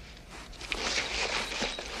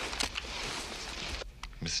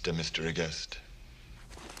 Mr. Mystery Guest.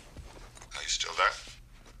 Are you still there?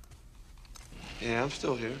 Yeah, I'm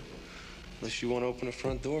still here. Unless you want to open the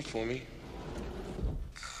front door for me.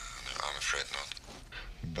 I'm afraid not.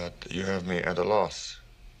 But you have me at a loss.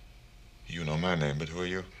 You know my name, but who are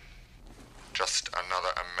you? Just another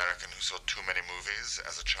American who saw too many movies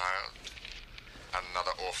as a child.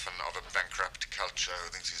 Another orphan of a bankrupt culture who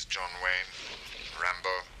thinks he's John Wayne,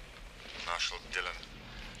 Rambo, Marshall Dillon.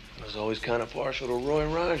 I was always kind of partial to Roy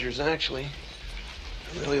Rogers, actually.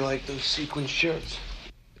 I really like those sequin shirts.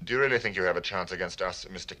 Do you really think you have a chance against us,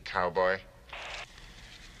 Mr. Cowboy?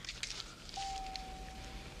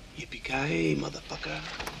 Yippee-ki-yay, motherfucker.